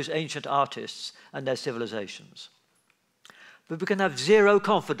with those ancient artists and their civilizations. But we can have zero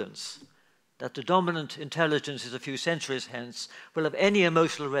confidence that the dominant intelligences a few centuries hence will have any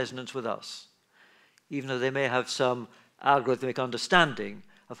emotional resonance with us, even though they may have some algorithmic understanding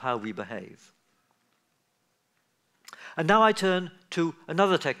of how we behave. And now I turn to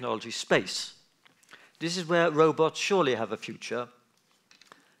another technology, space. This is where robots surely have a future,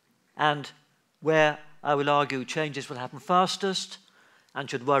 and where I will argue changes will happen fastest and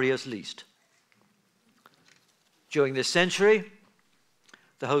should worry us least. During this century,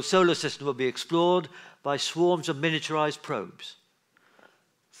 the whole solar system will be explored by swarms of miniaturized probes,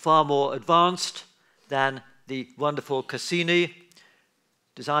 far more advanced than the wonderful Cassini,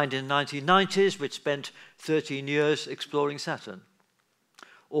 designed in the 1990s, which spent 13 years exploring Saturn,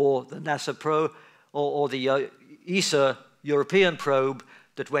 or the NASA probe, or the ESA European probe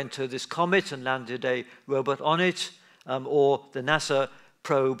that went to this comet and landed a robot on it, or the NASA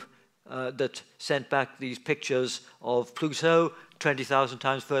probe that sent back these pictures of Pluto, 20,000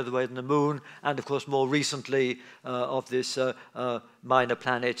 times further away than the Moon, and of course more recently of this minor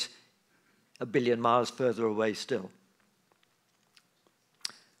planet 1 billion miles further away still.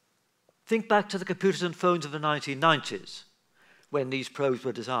 Think back to the computers and phones of the 1990s, when these probes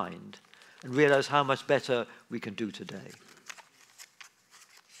were designed, and realize how much better we can do today.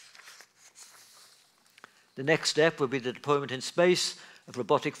 The next step will be the deployment in space of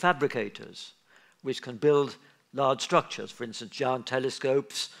robotic fabricators, which can build large structures, for instance, giant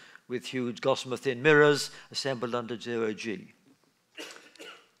telescopes with huge gossamer-thin mirrors assembled under zero-G.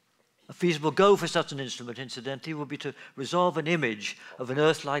 A feasible goal for such an instrument, incidentally, would be to resolve an image of an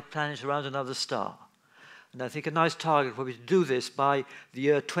Earth-like planet around another star. And I think a nice target would be to do this by the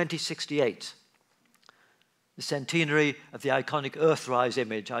year 2068. the centenary of the iconic Earthrise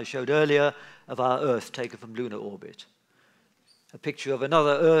image I showed earlier of our Earth taken from lunar orbit. A picture of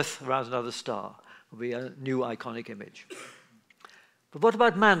another Earth around another star will be a new iconic image. But what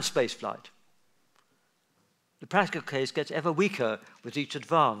about manned spaceflight? The practical case gets ever weaker with each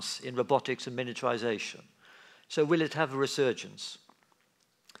advance in robotics and miniaturization. So will it have a resurgence?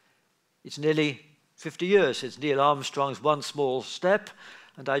 It's nearly 50 years since Neil Armstrong's one small step,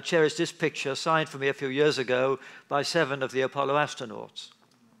 and I cherish this picture signed for me a few years ago by 7 of the Apollo astronauts.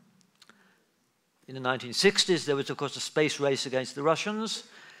 In the 1960s, there was, of course, a space race against the Russians.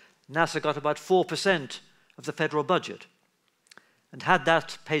 NASA got about 4% of the federal budget. And had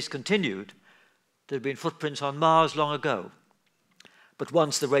that pace continued, there had been footprints on Mars long ago. But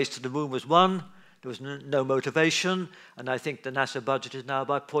once the race to the moon was won, there was no motivation, and I think the NASA budget is now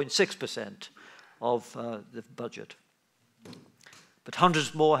about 0.6% of the budget. But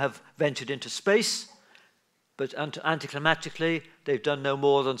hundreds more have ventured into space, but anticlimactically, they've done no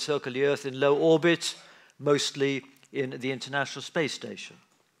more than circle the Earth in low orbit, mostly in the International Space Station.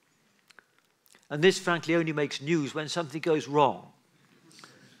 And this, frankly, only makes news when something goes wrong.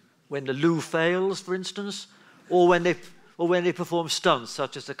 When the loo fails, for instance, or when they perform stunts,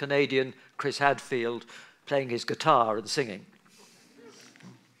 such as the Canadian Chris Hadfield playing his guitar and singing.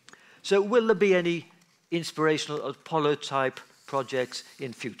 So will there be any inspirational Apollo-type projects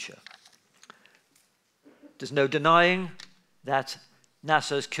in future? There's no denying that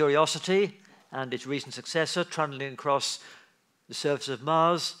NASA's Curiosity and its recent successor, trundling across the surface of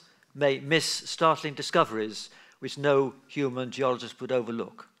Mars, may miss startling discoveries which no human geologist would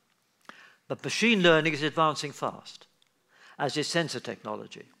overlook. But machine learning is advancing fast, as is sensor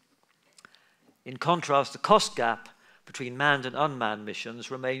technology. In contrast, the cost gap between manned and unmanned missions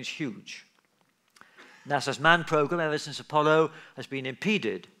remains huge. NASA's manned program, ever since Apollo, has been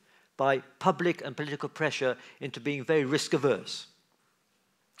impeded by public and political pressure into being very risk-averse.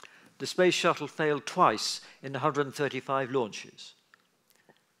 The space shuttle failed twice in 135 launches.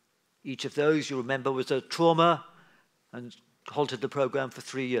 Each of those, you remember, was a trauma and halted the program for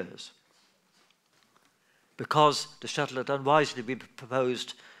 3 years, because the shuttle had unwisely been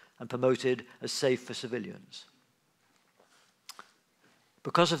proposed and promoted as safe for civilians.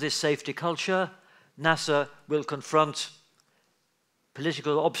 Because of this safety culture, NASA will confront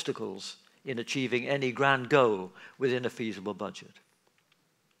political obstacles in achieving any grand goal within a feasible budget.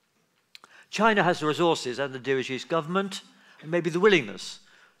 China has the resources and the dirigist government, and maybe the willingness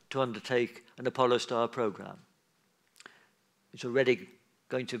to undertake an Apollo-style program. It's already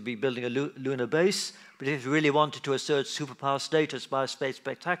going to be building a lunar base, but if it really wanted to assert superpower status by a space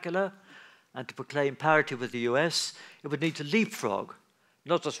spectacular and to proclaim parity with the US, it would need to leapfrog,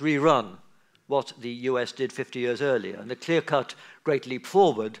 not just rerun what the US did 50 years earlier. And the clear-cut great leap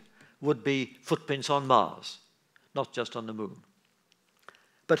forward would be footprints on Mars, not just on the moon.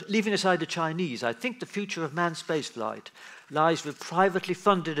 But leaving aside the Chinese, I think the future of manned spaceflight lies with privately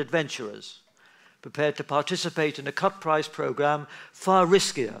funded adventurers prepared to participate in a cut-price program far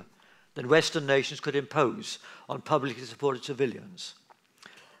riskier than Western nations could impose on publicly supported civilians.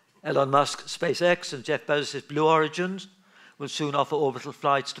 Elon Musk's SpaceX and Jeff Bezos' Blue Origin will soon offer orbital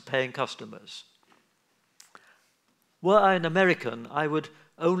flights to paying customers. Were I an American, I would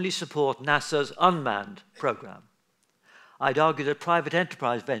only support NASA's unmanned program. I'd argue that private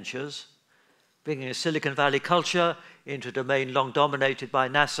enterprise ventures, bringing a Silicon Valley culture into a domain long dominated by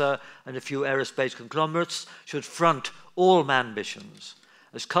NASA and a few aerospace conglomerates, should front all manned missions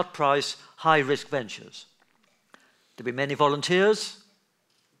as cut-price, high-risk ventures. There'll be many volunteers,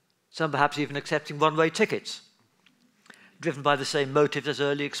 some perhaps even accepting one-way tickets, driven by the same motives as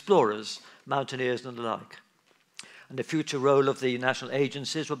early explorers, mountaineers and the like. And the future role of the national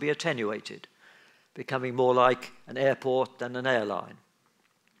agencies will be attenuated, becoming more like an airport than an airline.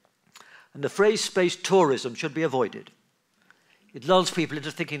 And the phrase space tourism should be avoided. It lulls people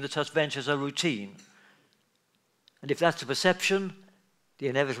into thinking that such ventures are routine. And if that's the perception, the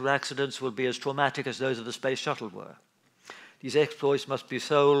inevitable accidents will be as traumatic as those of the space shuttle were. These exploits must be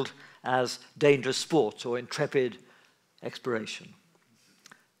sold as dangerous sports or intrepid exploration.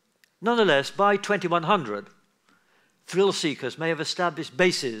 Nonetheless, by 2100, thrill seekers may have established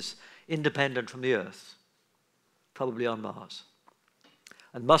bases independent from the Earth, probably on Mars.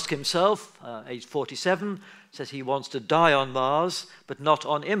 And Musk himself, age 47, says he wants to die on Mars, but not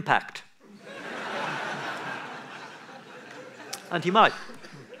on impact. And he might.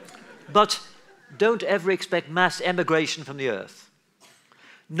 But don't ever expect mass emigration from the Earth.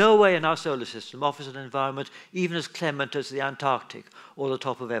 No way in our solar system offers an environment even as clement as the Antarctic or the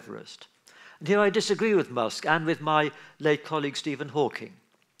top of Everest. And here I disagree with Musk and with my late colleague Stephen Hawking.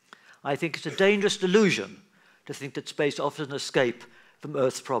 I think it's a dangerous delusion to think that space offers an escape from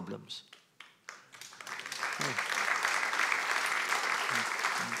Earth's problems.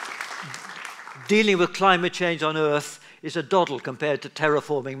 Dealing with climate change on Earth is a doddle compared to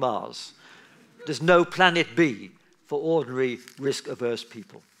terraforming Mars. There's no planet B for ordinary risk-averse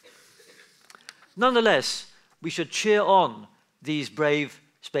people. Nonetheless, we should cheer on these brave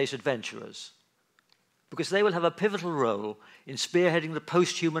space adventurers, because they will have a pivotal role in spearheading the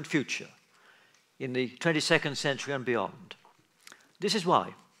post-human future in the 22nd century and beyond. This is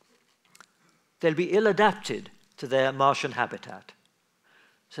why they'll be ill-adapted to their Martian habitat,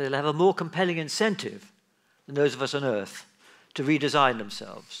 so they'll have a more compelling incentive than those of us on Earth to redesign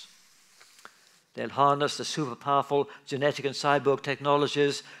themselves. They'll harness the super-powerful genetic and cyborg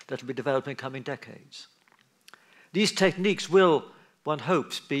technologies that will be developed in coming decades. These techniques will, one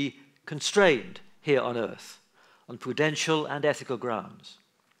hopes, be constrained here on Earth on prudential and ethical grounds.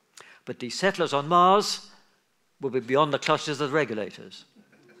 But these settlers on Mars will be beyond the clutches of the regulators.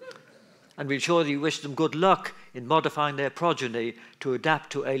 And we surely wish them good luck in modifying their progeny to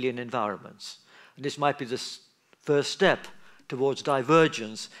adapt to alien environments. And this might be the first step towards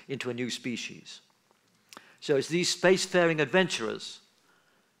divergence into a new species. So it's these spacefaring adventurers,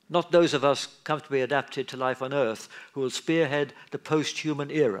 not those of us comfortably adapted to life on Earth, who will spearhead the post-human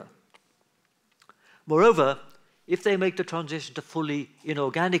era. Moreover, if they make the transition to fully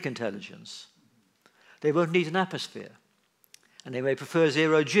inorganic intelligence, they won't need an atmosphere, and they may prefer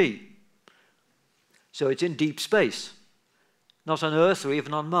zero-G. So it's in deep space, not on Earth or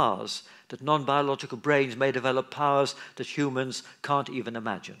even on Mars, that non-biological brains may develop powers that humans can't even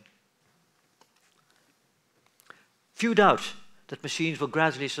imagine. Few doubt that machines will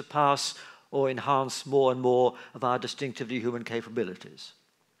gradually surpass or enhance more and more of our distinctively human capabilities.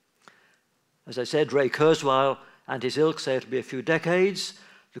 As I said, Ray Kurzweil and his ilk say it'll be a few decades.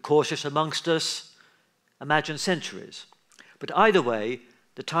 The cautious amongst us imagine centuries. But either way,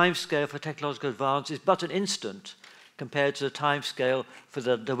 the timescale for technological advance is but an instant compared to the timescale for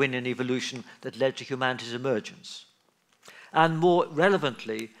the Darwinian evolution that led to humanity's emergence. And more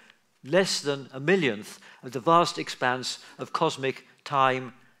relevantly, less than a millionth of the vast expanse of cosmic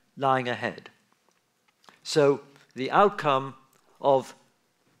time lying ahead. So the outcome of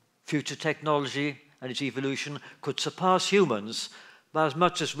future technology and its evolution could surpass humans by as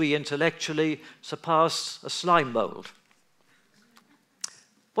much as we intellectually surpass a slime mold.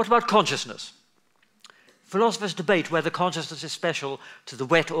 What about consciousness? Philosophers debate whether consciousness is special to the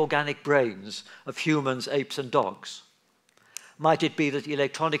wet organic brains of humans, apes, and dogs. Might it be that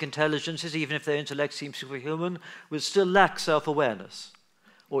electronic intelligences, even if their intellect seems superhuman, will still lack self-awareness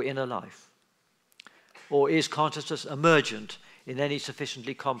or inner life? Or is consciousness emergent in any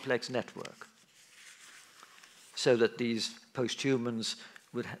sufficiently complex network so that these post-humans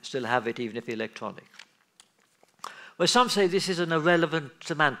would still have it even if electronic? Well, some say this is an irrelevant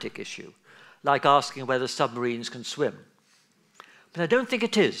semantic issue, like asking whether submarines can swim. But I don't think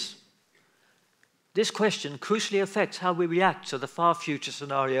it is. This question crucially affects how we react to the far future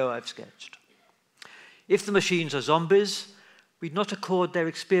scenario I've sketched. If the machines are zombies, we'd not accord their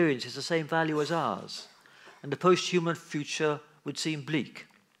experiences the same value as ours, and the post-human future would seem bleak.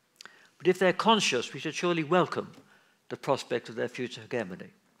 But if they're conscious, we should surely welcome the prospect of their future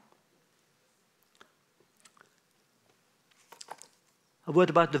hegemony. A word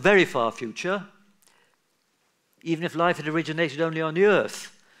about the very far future. Even if life had originated only on the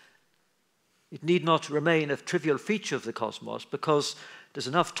Earth, it need not remain a trivial feature of the cosmos, because there's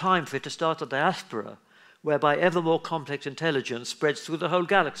enough time for it to start a diaspora whereby ever more complex intelligence spreads through the whole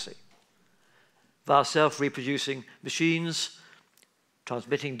galaxy. Vast self-reproducing machines,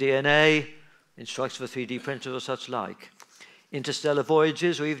 transmitting DNA, instructions for 3D printers or such like. Interstellar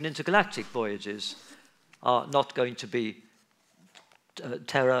voyages or even intergalactic voyages are not going to be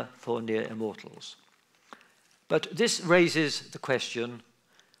terror for near immortals. But this raises the question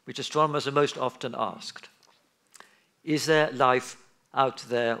which astronomers are most often asked. Is there life out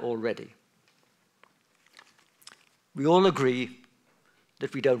there already? We all agree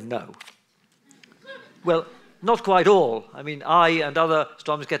that we don't know. Well, not quite all. I mean, I and other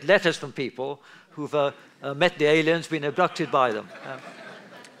astronomers get letters from people who've met the aliens, been abducted by them.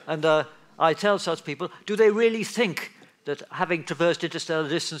 And I tell such people, do they really think that having traversed interstellar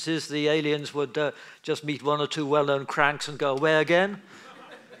distances, the aliens would just meet one or two well-known cranks and go away again?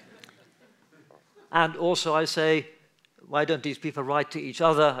 And also I say, why don't these people write to each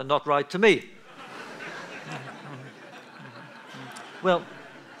other and not write to me? Well,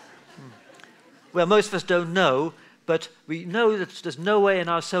 most of us don't know, but we know that there's no way in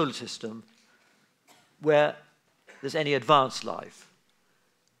our solar system where there's any advanced life.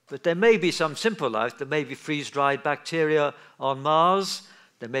 But there may be some simple life. There may be freeze-dried bacteria on Mars.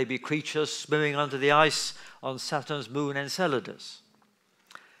 There may be creatures swimming under the ice on Saturn's moon Enceladus.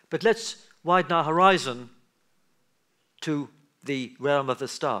 But let's widen our horizon to the realm of the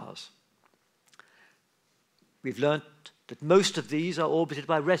stars. We've learnt that most of these are orbited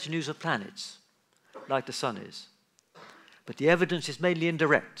by retinues of planets, like the Sun is. But the evidence is mainly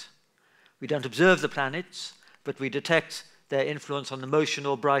indirect. We don't observe the planets, but we detect their influence on the motion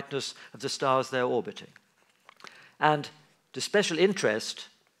or brightness of the stars they're orbiting. And the special interest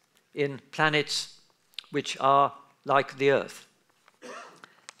in planets which are like the Earth.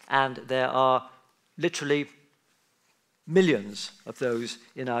 And there are literally millions of those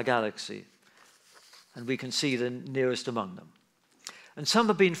in our galaxy, and we can see the nearest among them. And some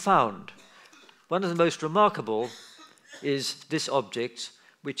have been found. One of the most remarkable is this object,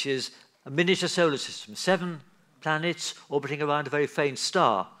 which is a miniature solar system, 7 planets orbiting around a very faint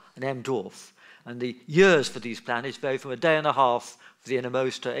star, an M dwarf. And the years for these planets vary from a day and a half for the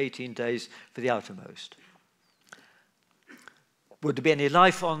innermost to 18 days for the outermost. Would there be any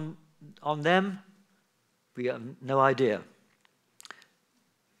life on them? We have no idea.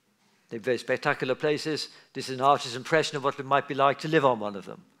 They're very spectacular places. This is an artist's impression of what it might be like to live on one of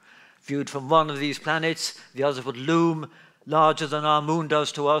them. Viewed from one of these planets, the other would loom larger than our moon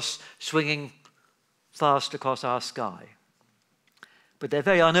does to us, swinging fast across our sky. But they're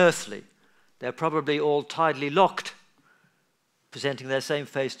very unearthly. They're probably all tidally locked, presenting their same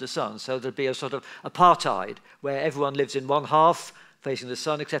face to the sun. So there'd be a sort of apartheid, where everyone lives in one half, facing the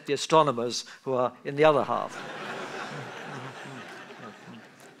sun, except the astronomers, who are in the other half.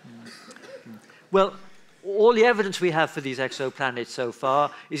 Well, all the evidence we have for these exoplanets so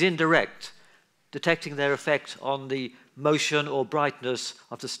far is indirect, detecting their effect on the motion or brightness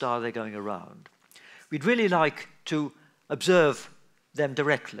of the star they're going around. We'd really like to observe them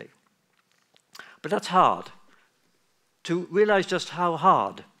directly. But that's hard. To realize just how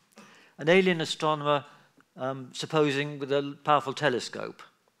hard an alien astronomer, supposing with a powerful telescope,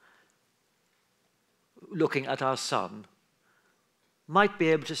 looking at our sun, might be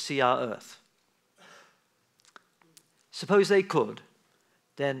able to see our Earth. Suppose they could,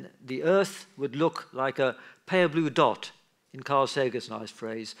 then the Earth would look like a pale blue dot, in Carl Sagan's nice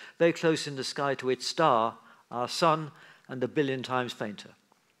phrase, very close in the sky to its star, our sun, and 1 billion times fainter.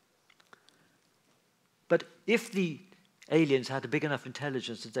 But if the aliens had a big enough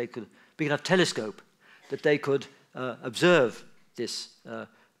intelligence that they could, big enough telescope, that they could observe this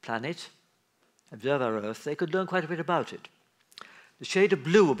planet, observe our Earth, they could learn quite a bit about it. The shade of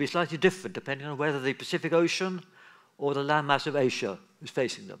blue will be slightly different depending on whether the Pacific Ocean or the landmass of Asia is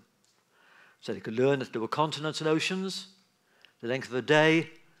facing them. So they could learn that there were continents and oceans, the length of a day,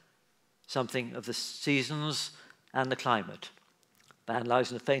 something of the seasons, and the climate. By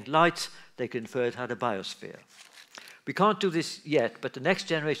analyzing the faint light, they could infer it had a biosphere. We can't do this yet, but the next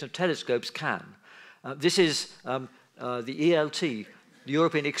generation of telescopes can. This is the ELT, the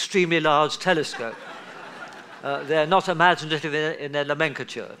European Extremely Large Telescope. They're not imaginative in their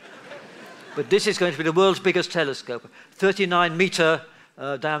nomenclature. But this is going to be the world's biggest telescope. 39-meter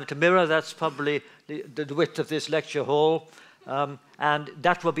diameter mirror, that's probably the width of this lecture hall. And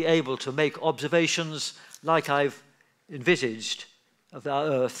that will be able to make observations like I've envisaged of our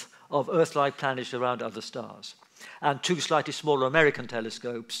Earth, of Earth-like planets around other stars. And 2 slightly smaller American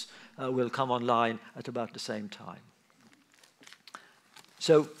telescopes will come online at about the same time.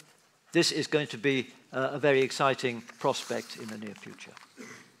 So this is going to be a very exciting prospect in the near future.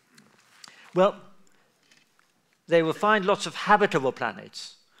 Well, they will find lots of habitable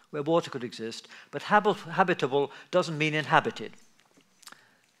planets where water could exist, but habitable doesn't mean inhabited.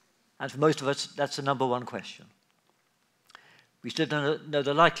 And for most of us, that's the #1 question. We still don't know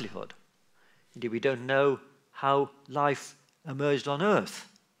the likelihood. Indeed, we don't know how life emerged on Earth.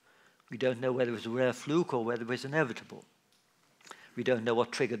 We don't know whether it was a rare fluke or whether it was inevitable. We don't know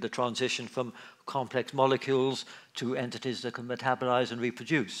what triggered the transition from complex molecules to entities that can metabolize and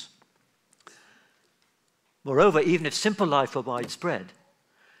reproduce. Moreover, even if simple life were widespread,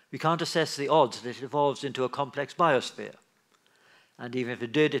 we can't assess the odds that it evolves into a complex biosphere. And even if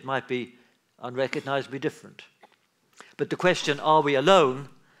it did, it might be unrecognizably different. But the question, are we alone,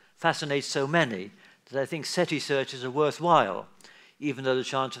 fascinates so many that I think SETI searches are worthwhile, even though the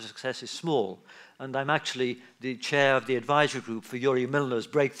chance of success is small. And I'm actually the chair of the advisory group for Yuri Milner's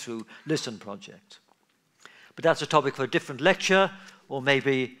Breakthrough Listen project. But that's a topic for a different lecture, or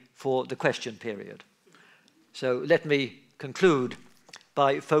maybe for the question period. So let me conclude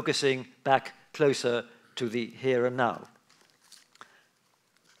by focusing back closer to the here and now.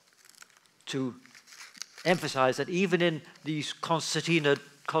 To emphasize that even in these concertina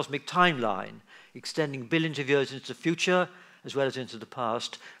cosmic timeline extending billions of years into the future as well as into the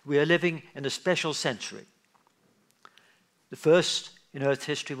past, we are living in a special century. The first in Earth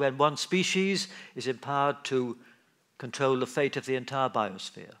history when one species is empowered to control the fate of the entire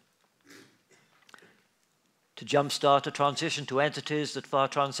biosphere. To jumpstart a transition to entities that far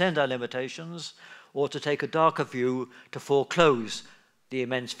transcend our limitations, or to take a darker view to foreclose the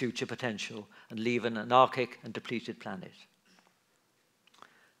immense future potential and leave an anarchic and depleted planet.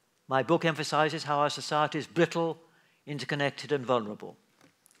 My book emphasizes how our society is brittle, interconnected, and vulnerable.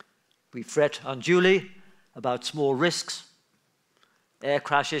 We fret unduly about small risks, air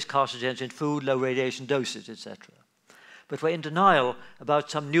crashes, carcinogens in food, low radiation doses, etc. But we're in denial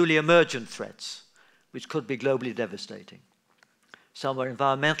about some newly emergent threats, which could be globally devastating. Some are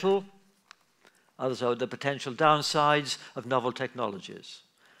environmental, others are the potential downsides of novel technologies,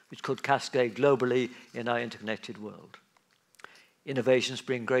 which could cascade globally in our interconnected world. Innovations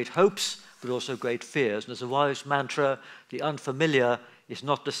bring great hopes, but also great fears. And as a wise mantra, the unfamiliar is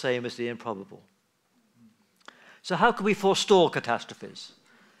not the same as the improbable. So how can we forestall catastrophes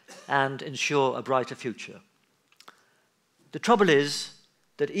and ensure a brighter future? The trouble is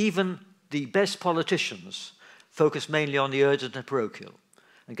that even the best politicians focus mainly on the urgent and parochial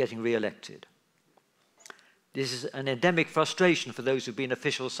and getting re-elected. This is an endemic frustration for those who've been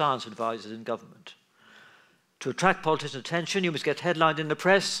official science advisors in government. To attract politicians' attention, you must get headlined in the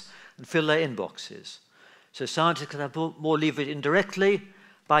press and fill their inboxes. So scientists can have more leverage indirectly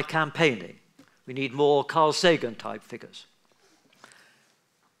by campaigning. We need more Carl Sagan-type figures.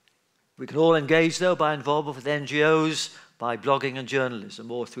 We can all engage, though, by involvement with NGOs, by blogging and journalism,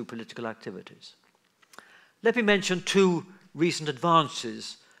 or through political activities. Let me mention two recent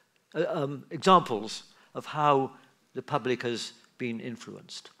advances, examples of how the public has been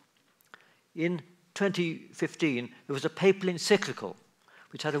influenced. In 2015, there was a papal encyclical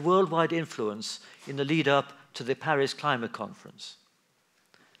which had a worldwide influence in the lead-up to the Paris Climate Conference,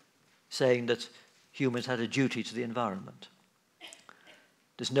 saying that humans had a duty to the environment.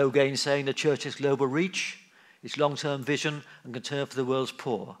 There's no gainsaying the Church's global reach, its long-term vision and concern for the world's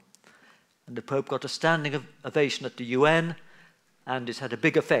poor. And the Pope got a standing ovation at the UN, and it's had a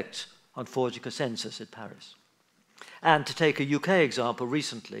big effect on forging consensus at Paris. And to take a UK example,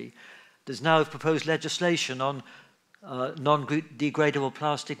 recently, there's now proposed legislation on non-degradable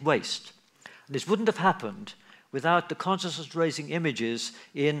plastic waste. And this wouldn't have happened without the consciousness-raising images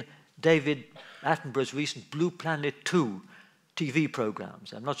in David Attenborough's recent Blue Planet 2 TV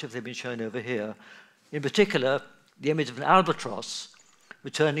programs. I'm not sure if they've been shown over here. In particular, the image of an albatross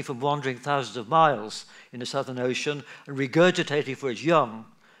returning from wandering thousands of miles in the Southern Ocean and regurgitating for its young,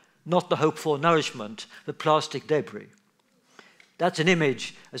 not the hoped-for nourishment, but plastic debris. That's an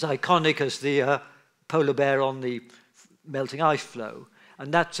image as iconic as the polar bear on the melting ice flow,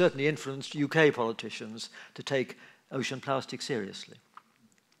 and that certainly influenced UK politicians to take ocean plastic seriously.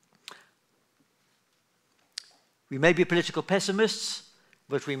 We may be political pessimists,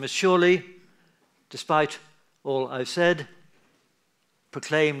 but we must surely, despite all I've said,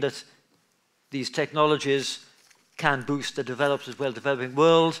 proclaim that these technologies can boost the developed as well developing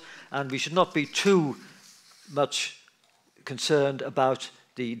world, and we should not be too much concerned about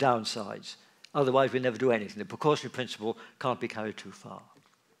the downsides. Otherwise, we'll never do anything. The precautionary principle can't be carried too far.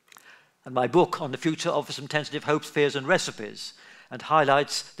 And my book on the future offers some tentative hopes, fears, and recipes, and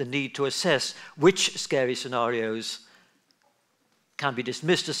highlights the need to assess which scary scenarios can be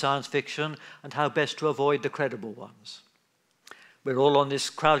dismissed as science fiction and how best to avoid the credible ones. We're all on this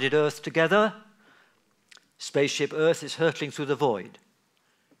crowded Earth together. Spaceship Earth is hurtling through the void.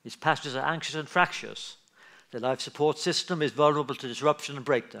 Its passengers are anxious and fractious. The life support system is vulnerable to disruption and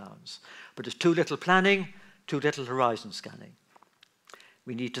breakdowns. But there's too little planning, too little horizon scanning.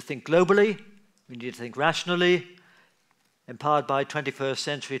 We need to think globally, we need to think rationally, empowered by 21st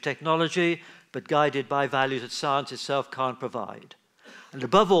century technology, but guided by values that science itself can't provide. And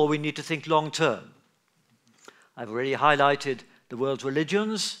above all, we need to think long term. I've already highlighted the world's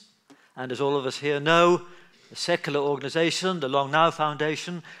religions, and as all of us here know, a secular organization, the Long Now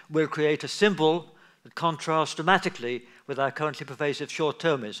Foundation, will create a symbol that contrasts dramatically with our currently pervasive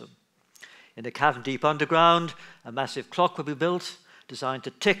short-termism. In a cavern deep underground, a massive clock will be built, designed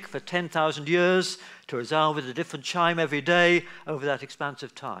to tick for 10,000 years, to resound with a different chime every day over that expanse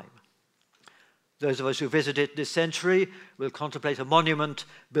of time. Those of us who visit it this century will contemplate a monument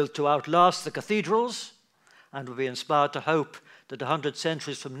built to outlast the cathedrals, and will be inspired to hope that 100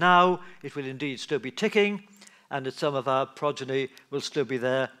 centuries from now it will indeed still be ticking, and that some of our progeny will still be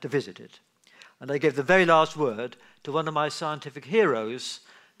there to visit it. And I give the very last word to one of my scientific heroes,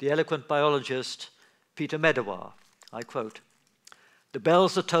 the eloquent biologist Peter Medawar. I quote, The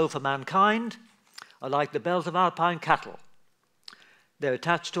bells that toll for mankind are like the bells of alpine cattle. They're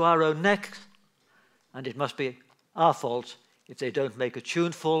attached to our own neck, and it must be our fault if they don't make a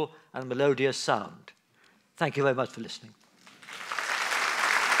tuneful and melodious sound. Thank you very much for listening.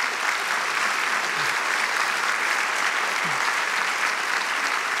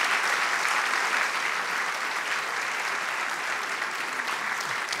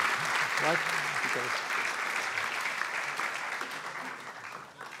 Right?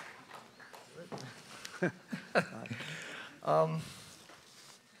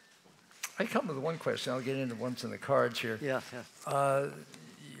 I come with one question. I'll get into ones in the cards here. Yeah.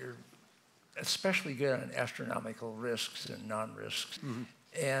 You're especially good on astronomical risks and non-risks.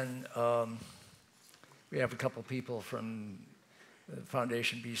 And we have a couple people from the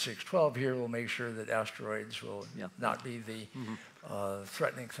Foundation B612 here who will make sure that asteroids will not be the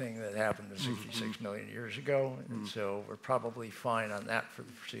threatening thing that happened 66 million years ago. And so we're probably fine on that for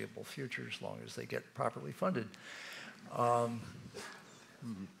the foreseeable future as long as they get properly funded.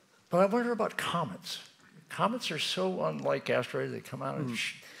 But I wonder about comets. Comets are so unlike asteroids. They come out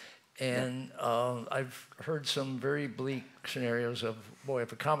and I've heard some very bleak scenarios of, boy,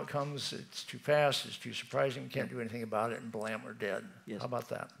 if a comet comes, it's too fast, it's too surprising, we can't do anything about it, and blam, we're dead. Yes. How about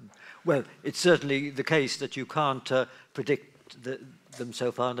that? Well, it's certainly the case that you can't predict them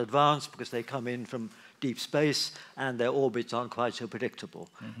so far in advance because they come in from deep space and their orbits aren't quite so predictable.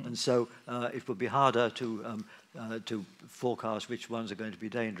 And so it would be harder to forecast which ones are going to be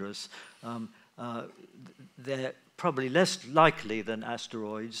dangerous. They're probably less likely than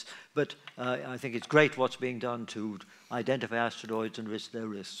asteroids, but I think it's great what's being done to identify asteroids and risk their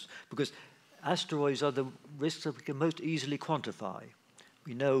risks, because asteroids are the risks that we can most easily quantify.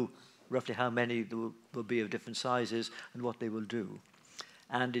 We know roughly how many there will be of different sizes and what they will do.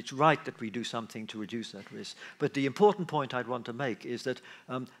 And it's right that we do something to reduce that risk. But the important point I'd want to make is that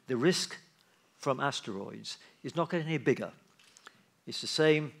the risk from asteroids is not getting any bigger. It's the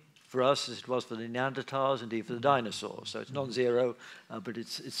same for us as it was for the Neanderthals, indeed for the dinosaurs. So it's non-zero, but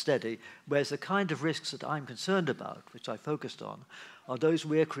it's steady. Whereas the kind of risks that I'm concerned about, which I focused on, are those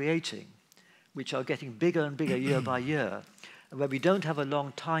we're creating, which are getting bigger and bigger year by year, and where we don't have a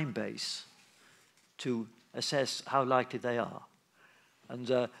long time base to assess how likely they are.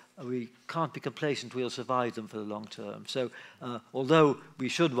 And we can't be complacent we'll survive them for the long term. So although we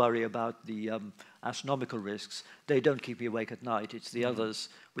should worry about the astronomical risks, they don't keep me awake at night. It's the others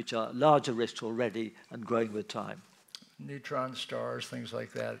which are larger risks already and growing with time. Neutron stars, things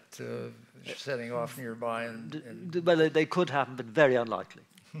like that, setting off nearby. Well, they could happen, but very unlikely.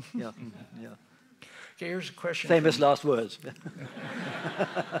 Yeah. Okay, here's a question. Famous last words.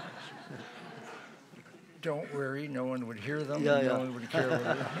 Don't worry, no one would hear them, no one would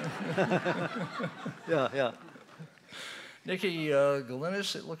care Yeah. Nikki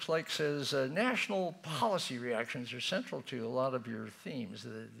Galinis, it looks like, says national policy reactions are central to a lot of your themes,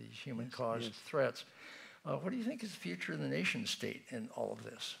 these human-caused threats. What do you think is the future of the nation state in all of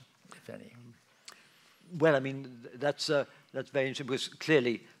this, if any? Well, I mean, that's very interesting because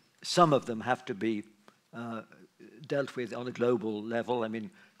clearly some of them have to be dealt with on a global level. I mean,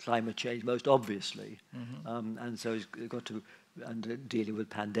 climate change most obviously, and so it's got to, and dealing with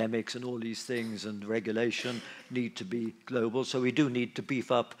pandemics and all these things and regulation need to be global. So we do need to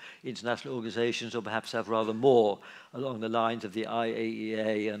beef up international organizations, or perhaps have rather more along the lines of the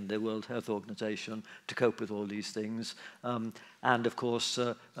IAEA and the World Health Organization to cope with all these things. And of course,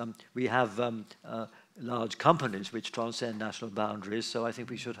 we have large companies which transcend national boundaries, so I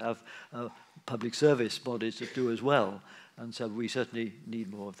think we should have public service bodies that do as well. And so we certainly need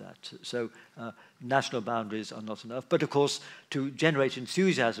more of that. So national boundaries are not enough. But of course, to generate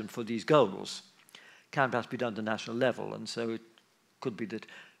enthusiasm for these goals can perhaps be done at the national level. And so it could be that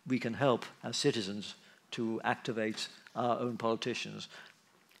we can help as citizens to activate our own politicians,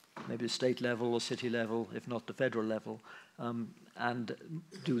 maybe the state level or city level, if not the federal level, and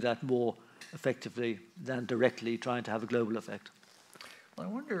do that more effectively than directly trying to have a global effect. I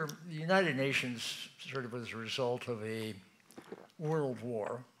wonder, the United Nations sort of was a result of a world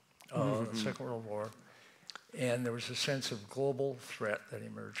war, the Second World War, and there was a sense of global threat that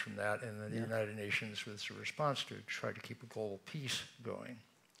emerged from that, and then the United Nations was a response to try to keep a global peace going.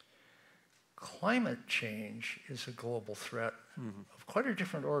 Climate change is a global threat of quite a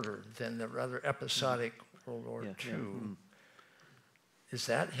different order than the rather episodic World War II. Is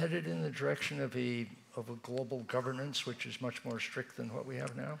that headed in the direction of a global governance which is much more strict than what we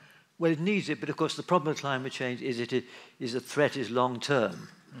have now? Well, it needs it, but of course the problem with climate change is the threat is long-term.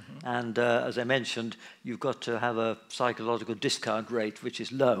 And as I mentioned, you've got to have a psychological discount rate which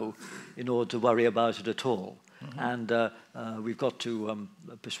is low in order to worry about it at all. And we've got to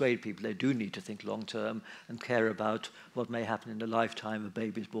persuade people they do need to think long term and care about what may happen in the lifetime of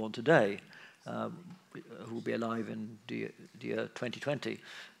babies born today, who will be alive in the year 2020.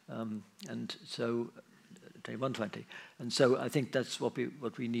 And so 2120. And so I think that's what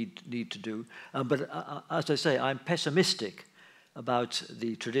we need to do. But as I say, I'm pessimistic about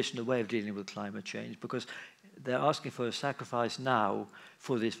the traditional way of dealing with climate change, because they're asking for a sacrifice now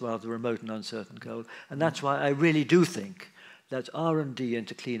for this rather remote and uncertain goal. And that's why I really do think that R&D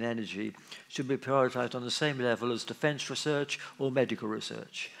into clean energy should be prioritized on the same level as defense research or medical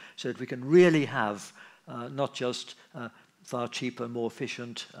research, so that we can really have not just far cheaper, more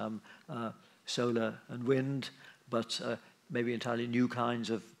efficient solar and wind, but maybe entirely new kinds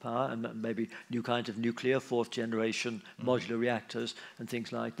of power, and maybe new kinds of nuclear, fourth generation modular reactors and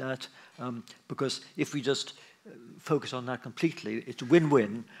things like that. Because if we just focus on that completely, it's a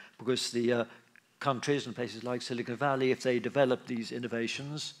win-win, because the countries and places like Silicon Valley, if they develop these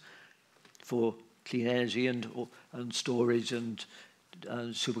innovations for clean energy and storage and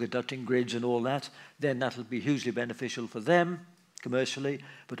superconducting grids and all that, then that'll be hugely beneficial for them commercially,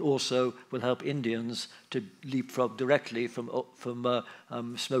 but also will help Indians to leapfrog directly from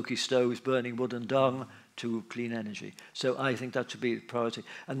smoky stoves, burning wood and dung, to clean energy. So I think that should be the priority.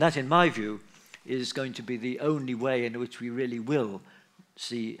 And that, in my view, is going to be the only way in which we really will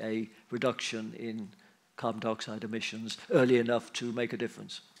see a reduction in carbon dioxide emissions early enough to make a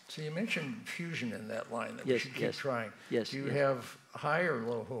difference. So you mentioned fusion in that line, that we should keep trying. Yes. Do you have high or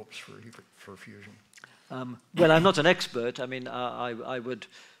low hopes for fusion? Well, I'm not an expert. I mean, I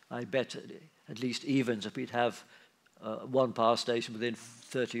bet at least evens if we'd have one power station within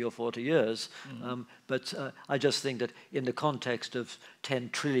 30 or 40 years. But I just think that in the context of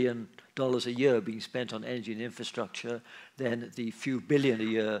 $10 trillion a year being spent on energy and infrastructure, then the few billion a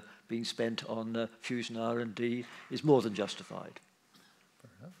year being spent on fusion R&D is more than justified.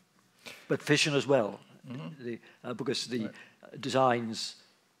 Fair enough. But fission as well, because the designs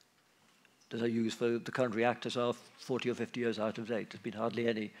that are used for the current reactors are 40 or 50 years out of date. There's been hardly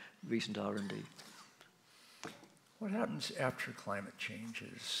any recent R&D. What happens after climate change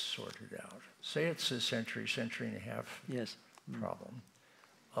is sorted out? Say it's a century and a half problem.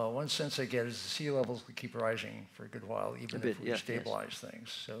 One sense I get is the sea levels will keep rising for a good while, even if we stabilize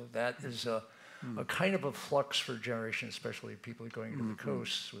things. So that is a kind of a flux for a generation, especially people going to the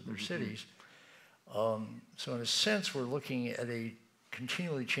coasts with their cities. So in a sense, we're looking at a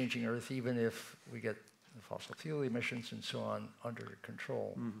continually changing Earth, even if we get the fossil fuel emissions and so on under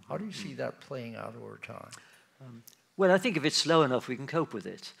control. How do you see that playing out over time? Well, I think if it's slow enough, we can cope with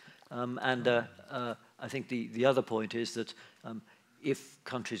it. I think the other point is that if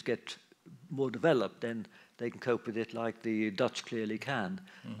countries get more developed, then they can cope with it like the Dutch clearly can.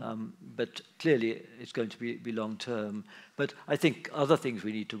 But clearly, it's going to be long term. But I think other things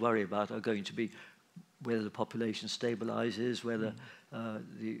we need to worry about are going to be whether the population stabilizes, whether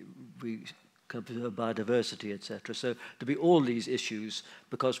we can preserve biodiversity, etc. So there'll be all these issues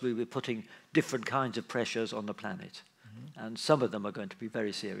because we were putting different kinds of pressures on the planet. And some of them are going to be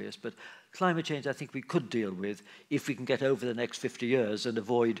very serious. But climate change, I think we could deal with if we can get over the next 50 years and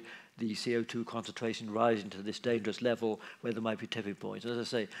avoid the CO2 concentration rising to this dangerous level where there might be tipping points. As I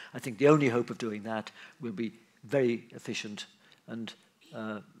say, I think the only hope of doing that will be very efficient and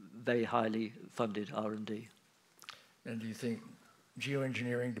very highly funded R&D. And do you think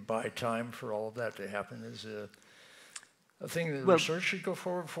geoengineering to buy time for all of that to happen is a thing that research should go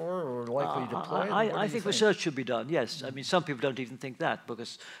forward for, or likely deploy? I think research should be done, yes. I mean, some people don't even think that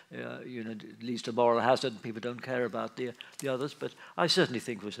because, you know, it leads to moral hazard and people don't care about the others. But I certainly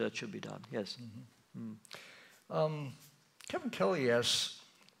think research should be done, yes. Kevin Kelly asks,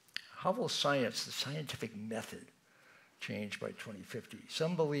 how will science, the scientific method, change by 2050?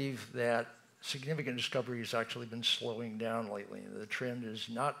 Some believe that significant discovery has actually been slowing down lately. The trend is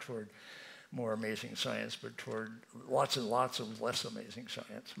not toward more amazing science, but toward lots and lots of less amazing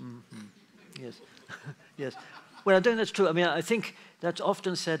science. Yes, yes. Well, I don't think that's true. I mean, I think that's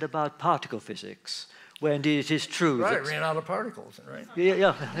often said about particle physics, where indeed it is true. Right, ran out of particles, right?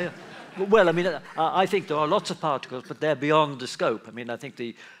 Yeah. Well, I mean, I think there are lots of particles, but they're beyond the scope. I mean, I think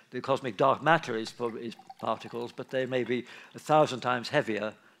the cosmic dark matter is particles, but they may be 1,000 times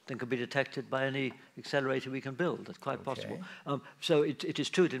heavier than can be detected by any accelerator we can build. That's quite possible. So it is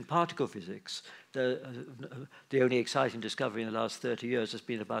true that in particle physics, the only exciting discovery in the last 30 years has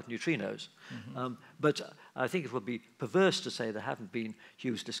been about neutrinos. But I think it would be perverse to say there haven't been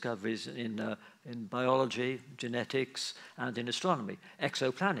huge discoveries in biology, genetics, and in astronomy.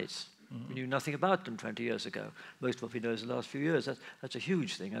 Exoplanets. We knew nothing about them 20 years ago. Most of what we know is the last few years. That's a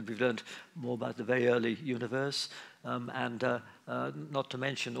huge thing. And we've learned more about the very early universe, and not to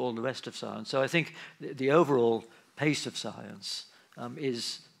mention all the rest of science. So I think the overall pace of science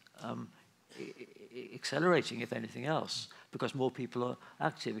is accelerating, if anything else, because more people are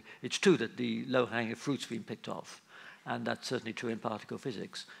active. It's true that the low-hanging fruit's been picked off, and that's certainly true in particle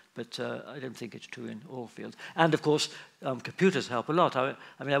physics. But I don't think it's true in all fields. And of course, computers help a lot. I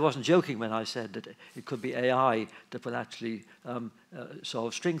mean, I wasn't joking when I said that it could be AI that will actually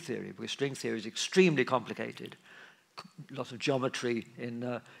solve string theory, because string theory is extremely complicated. Lots of geometry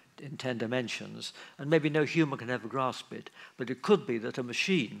in 10 dimensions, and maybe no human can ever grasp it. But it could be that a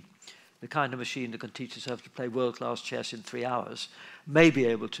machine, the kind of machine that can teach itself to play world-class chess in 3 hours, may be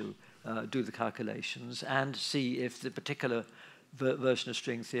able to do the calculations and see if the particular version of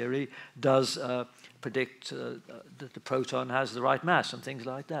string theory does predict that the proton has the right mass and things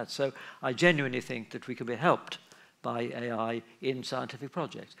like that. So I genuinely think that we can be helped by AI in scientific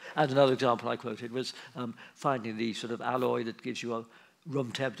projects. And another example I quoted was finding the sort of alloy that gives you a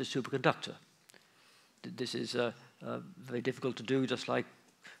room temperature superconductor. This is very difficult to do, just like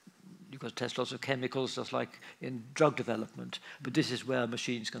you've got to test lots of chemicals, just like in drug development. But this is where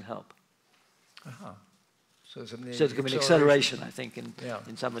machines can help. So there can be an acceleration, I think, in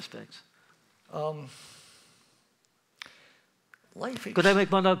some respects. Could I make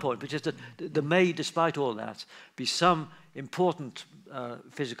one other point, which is that there may, despite all that, be some important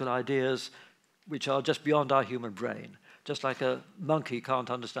physical ideas which are just beyond our human brain. Just like a monkey can't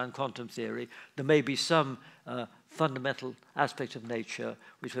understand quantum theory, there may be some fundamental aspects of nature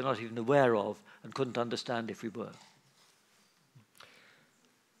which we're not even aware of and couldn't understand if we were.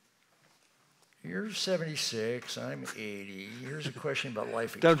 You're 76, I'm 80. Here's a question about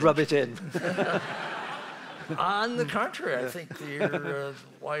life extension. Don't rub it in. On the contrary, I think your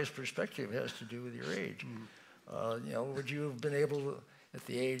wise perspective has to do with your age. You know, would you have been able to, at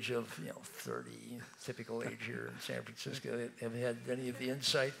the age of 30, typical age here in San Francisco, have had any of the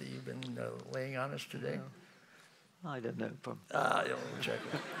insight that you've been laying on us today? No. I don't know. You'll check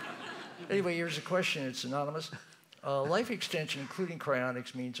it. Anyway, here's a question. It's anonymous. Life extension, including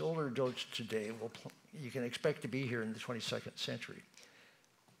cryonics, means older adults today you can expect to be here in the 22nd century.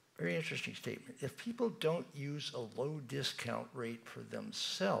 Very interesting statement. If people don't use a low discount rate for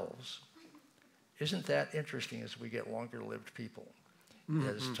themselves, isn't that interesting as we get longer-lived people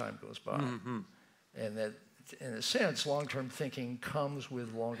as time goes by? And that, in a sense, long-term thinking comes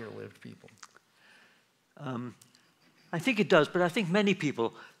with longer-lived people. I think it does, but I think many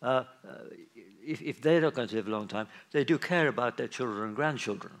people, if they're not going to live a long time, they do care about their children and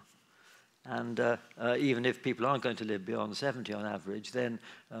grandchildren. And even if people aren't going to live beyond 70 on average, then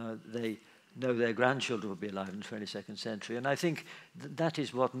they know their grandchildren will be alive in the 22nd century. And I think that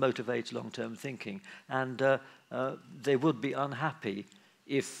is what motivates long-term thinking. And they would be unhappy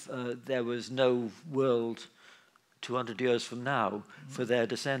if there was no world 200 years from now for their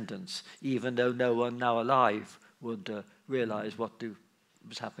descendants, even though no one now alive would realize what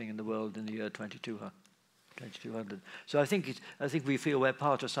was happening in the world in the year 2200. So I think we feel we're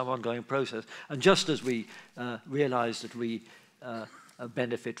part of some ongoing process. And just as we realize that we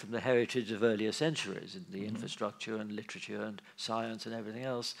benefit from the heritage of earlier centuries in the infrastructure and literature and science and everything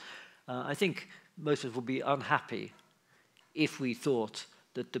else, I think most of us would be unhappy if we thought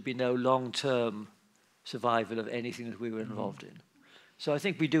that there'd be no long-term survival of anything that we were involved in. So I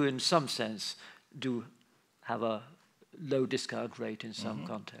think we do, in some sense, do have a low discount rate in some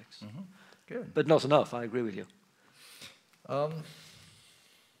contexts. Good. But not enough, I agree with you.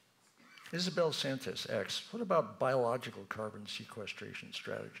 Isabel Santos asks, what about biological carbon sequestration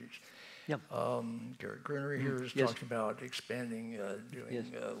strategies? Yeah. Garrett Gruner here is talking about expanding,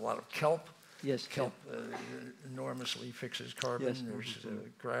 doing a lot of kelp. Yes. Kelp enormously fixes carbon. Yes. There's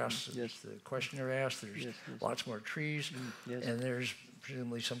grass, there's the questioner asked, there's lots more trees, and there's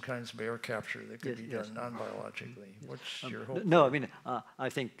presumably some kinds of air capture that could be done non-biologically. What's your hope? No, I mean, I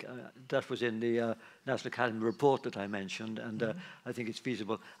think that was in the National Academy report that I mentioned, and I think it's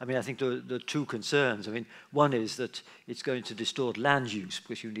feasible. I mean, I think there are two concerns. I mean, one is that it's going to distort land use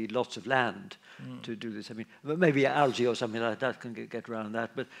because you need lots of land to do this. I mean, maybe algae or something like that can get around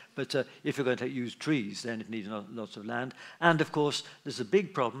that, but if you're going to use trees, then it needs lots of land. And of course, there's a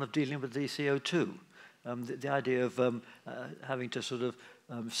big problem of dealing with the CO2. The idea of having to sort of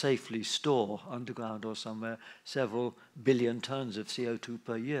safely store underground or somewhere several billion tons of CO2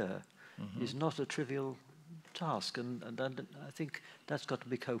 per year is not a trivial task, and I think that's got to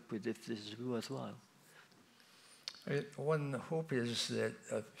be coped with if this is worthwhile. One hope is that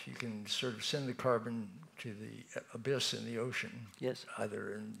if you can sort of send the carbon to the abyss in the ocean, yes,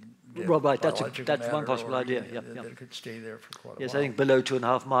 either in right, that's one possible idea. That it could stay there for quite a while. Yes, I think below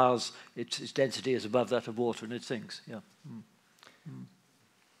 2.5 miles, its density is above that of water, and it sinks. Yeah.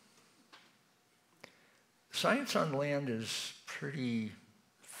 Science on land is pretty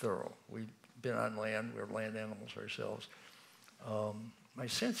thorough. We've been on land, we're land animals ourselves. My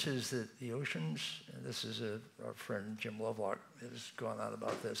sense is that the oceans, and this is our friend Jim Lovelock has gone on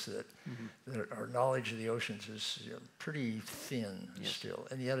about this, that our knowledge of the oceans is pretty thin still,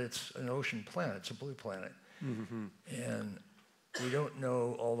 and yet it's an ocean planet, it's a blue planet. And we don't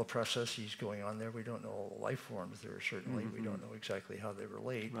know all the processes going on there, we don't know all the life forms there, certainly, we don't know exactly how they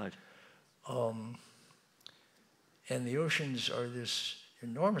relate. Right. And the oceans are this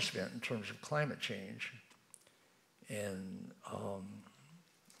enormous event in terms of climate change. And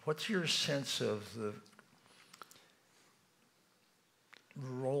what's your sense of the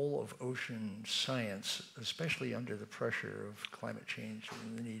role of ocean science, especially under the pressure of climate change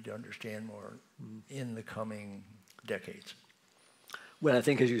and the need to understand more in the coming decades? Well, I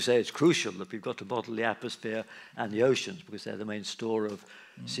think, as you say, it's crucial that we've got to bottle the atmosphere and the oceans because they're the main store of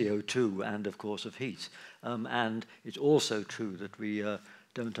CO2 and, of course, of heat. And it's also true that we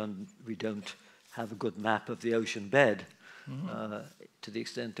don't have a good map of the ocean bed to the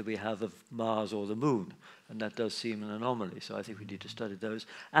extent that we have of Mars or the Moon, and that does seem an anomaly. So I think we need to study those.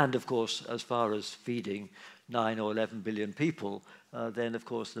 And, of course, as far as feeding 9 or 11 billion people, then, of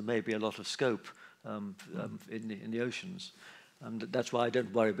course, there may be a lot of scope in the oceans. That's why I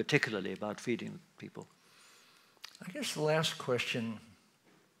don't worry particularly about feeding people. I guess the last question,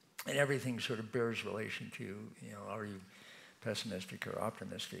 and everything sort of bears relation to, are you pessimistic or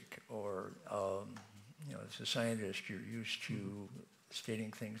optimistic? Or, as a scientist, you're used to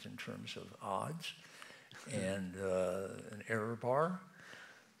stating things in terms of odds and an error bar.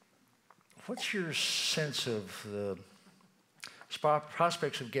 What's your sense of the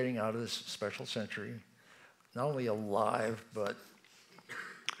prospects of getting out of this special century, not only alive, but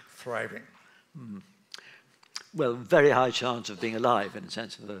thriving? Well, very high chance of being alive in the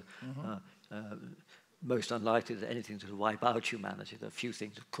sense of most unlikely that anything to wipe out humanity. There are a few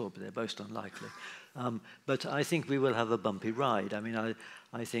things that could, but they're most unlikely. But I think we will have a bumpy ride. I mean,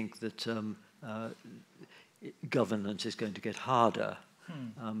 I think that governance is going to get harder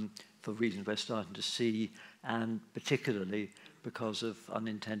for reasons we're starting to see, and particularly because of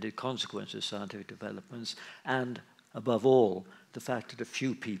unintended consequences of scientific developments, and above all, the fact that a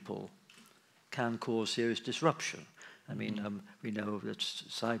few people can cause serious disruption. I mean, we know that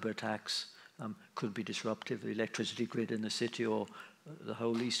cyber attacks could be disruptive, the electricity grid in the city or the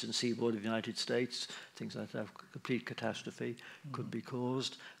whole eastern seaboard of the United States, things like that, complete catastrophe could be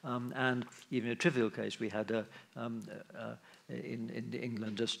caused. And even a trivial case, we had in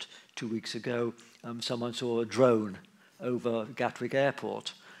England just 2 weeks ago, someone saw a drone over Gatwick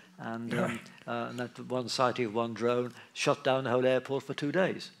Airport, and that one sighting of one drone shut down the whole airport for 2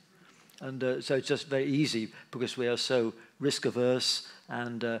 days. And so it's just very easy, because we are so risk-averse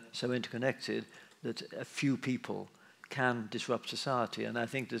and so interconnected, that a few people can disrupt society. And I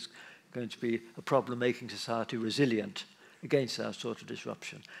think there's going to be a problem making society resilient against that sort of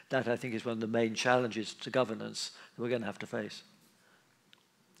disruption. That, I think, is one of the main challenges to governance that we're going to have to face.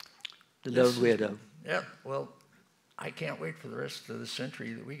 The lone weirdo. Yeah, well, I can't wait for the rest of the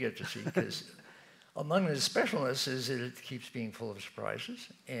century that we get to see, because among the specialness is that it keeps being full of surprises,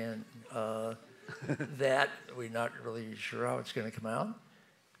 and that we're not really sure how it's going to come out.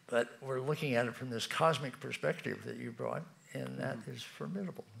 But we're looking at it from this cosmic perspective that you brought, and that is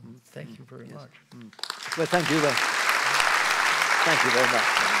formidable. Thank you very much. Well, thank you. Thank you very much.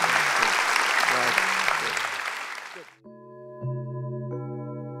 Right.